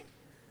on me.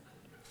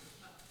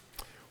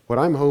 What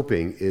I'm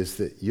hoping is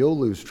that you'll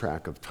lose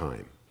track of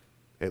time,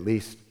 at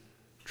least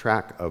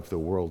track of the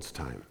world's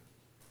time.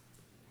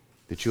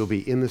 That you'll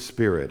be in the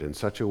Spirit in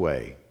such a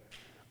way,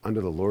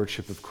 under the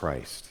lordship of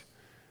Christ,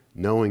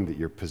 knowing that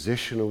you're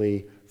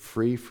positionally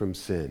free from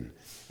sin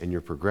and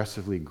you're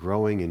progressively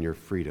growing in your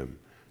freedom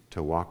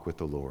to walk with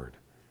the Lord.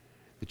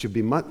 That you'll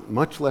be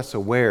much less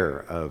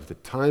aware of the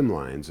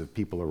timelines of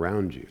people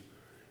around you.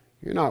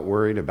 You're not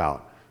worried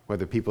about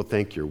whether people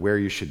think you're where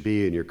you should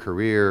be in your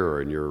career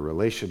or in your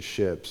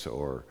relationships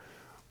or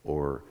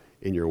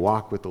in your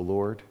walk with the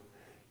Lord.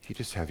 You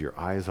just have your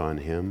eyes on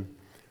Him,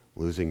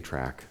 losing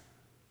track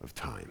of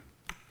time.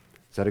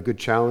 Is that a good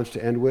challenge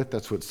to end with?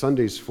 That's what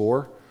Sunday's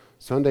for.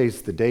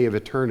 Sunday's the day of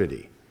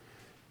eternity.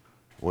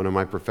 One of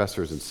my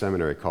professors in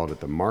seminary called it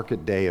the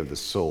market day of the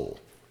soul.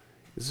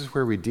 This is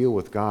where we deal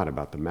with God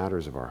about the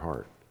matters of our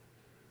heart.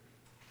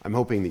 I'm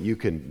hoping that you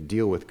can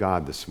deal with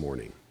God this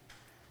morning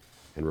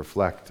and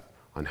reflect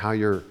on how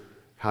your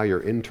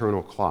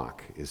internal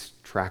clock is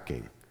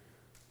tracking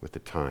with the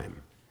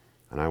time.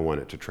 And I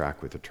want it to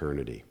track with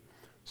eternity.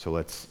 So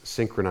let's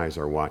synchronize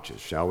our watches,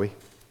 shall we?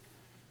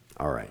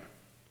 All right,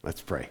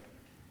 let's pray.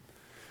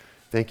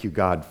 Thank you,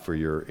 God, for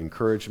your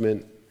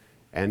encouragement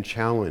and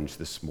challenge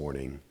this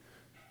morning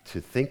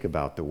to think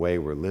about the way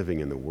we're living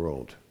in the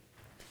world.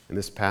 And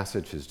this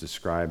passage has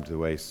described the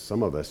way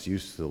some of us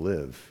used to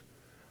live.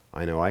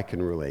 I know I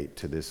can relate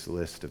to this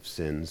list of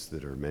sins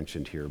that are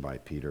mentioned here by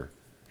Peter.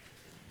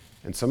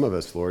 And some of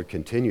us, Lord,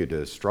 continue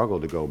to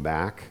struggle to go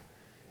back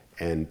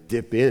and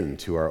dip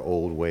into our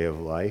old way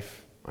of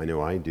life. I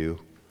know I do.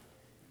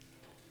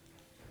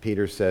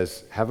 Peter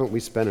says, haven't we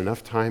spent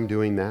enough time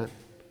doing that?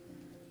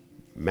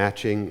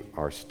 Matching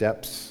our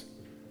steps,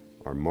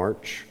 our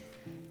march,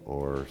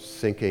 or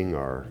syncing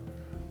our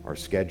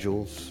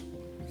schedules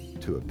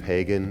to a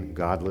pagan,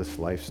 godless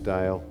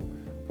lifestyle,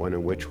 one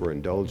in which we're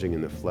indulging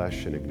in the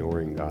flesh and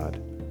ignoring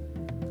God.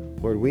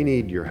 Lord, we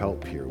need your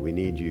help here. We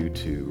need you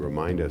to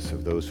remind us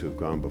of those who have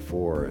gone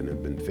before and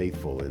have been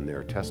faithful in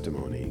their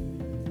testimony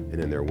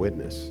and in their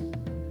witness.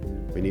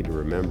 We need to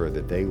remember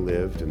that they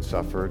lived and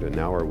suffered and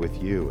now are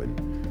with you, and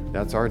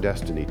that's our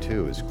destiny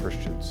too as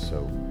Christians.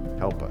 So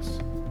help us.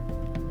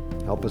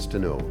 Help us to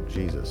know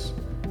Jesus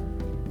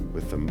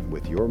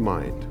with your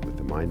mind, with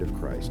the mind of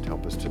Christ.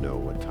 Help us to know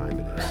what time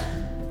it is.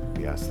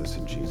 We ask this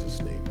in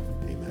Jesus' name.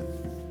 Amen.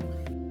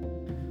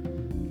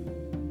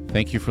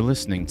 Thank you for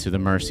listening to the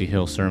Mercy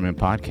Hill Sermon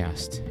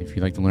Podcast. If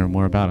you'd like to learn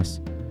more about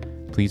us,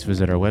 please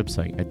visit our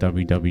website at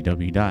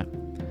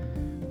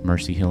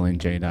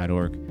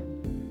www.mercyhillnj.org.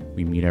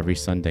 We meet every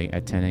Sunday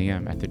at 10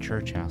 a.m. at the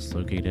church house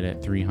located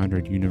at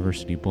 300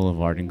 University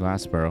Boulevard in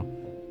Glassboro,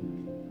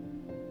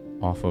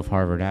 off of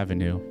Harvard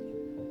Avenue,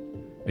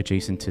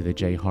 adjacent to the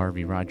J.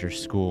 Harvey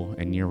Rogers School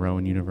and near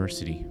Rowan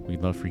University.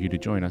 We'd love for you to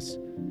join us.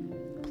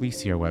 Please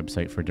see our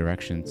website for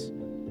directions.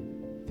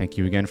 Thank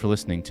you again for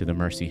listening to the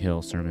Mercy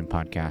Hill Sermon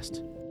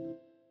Podcast.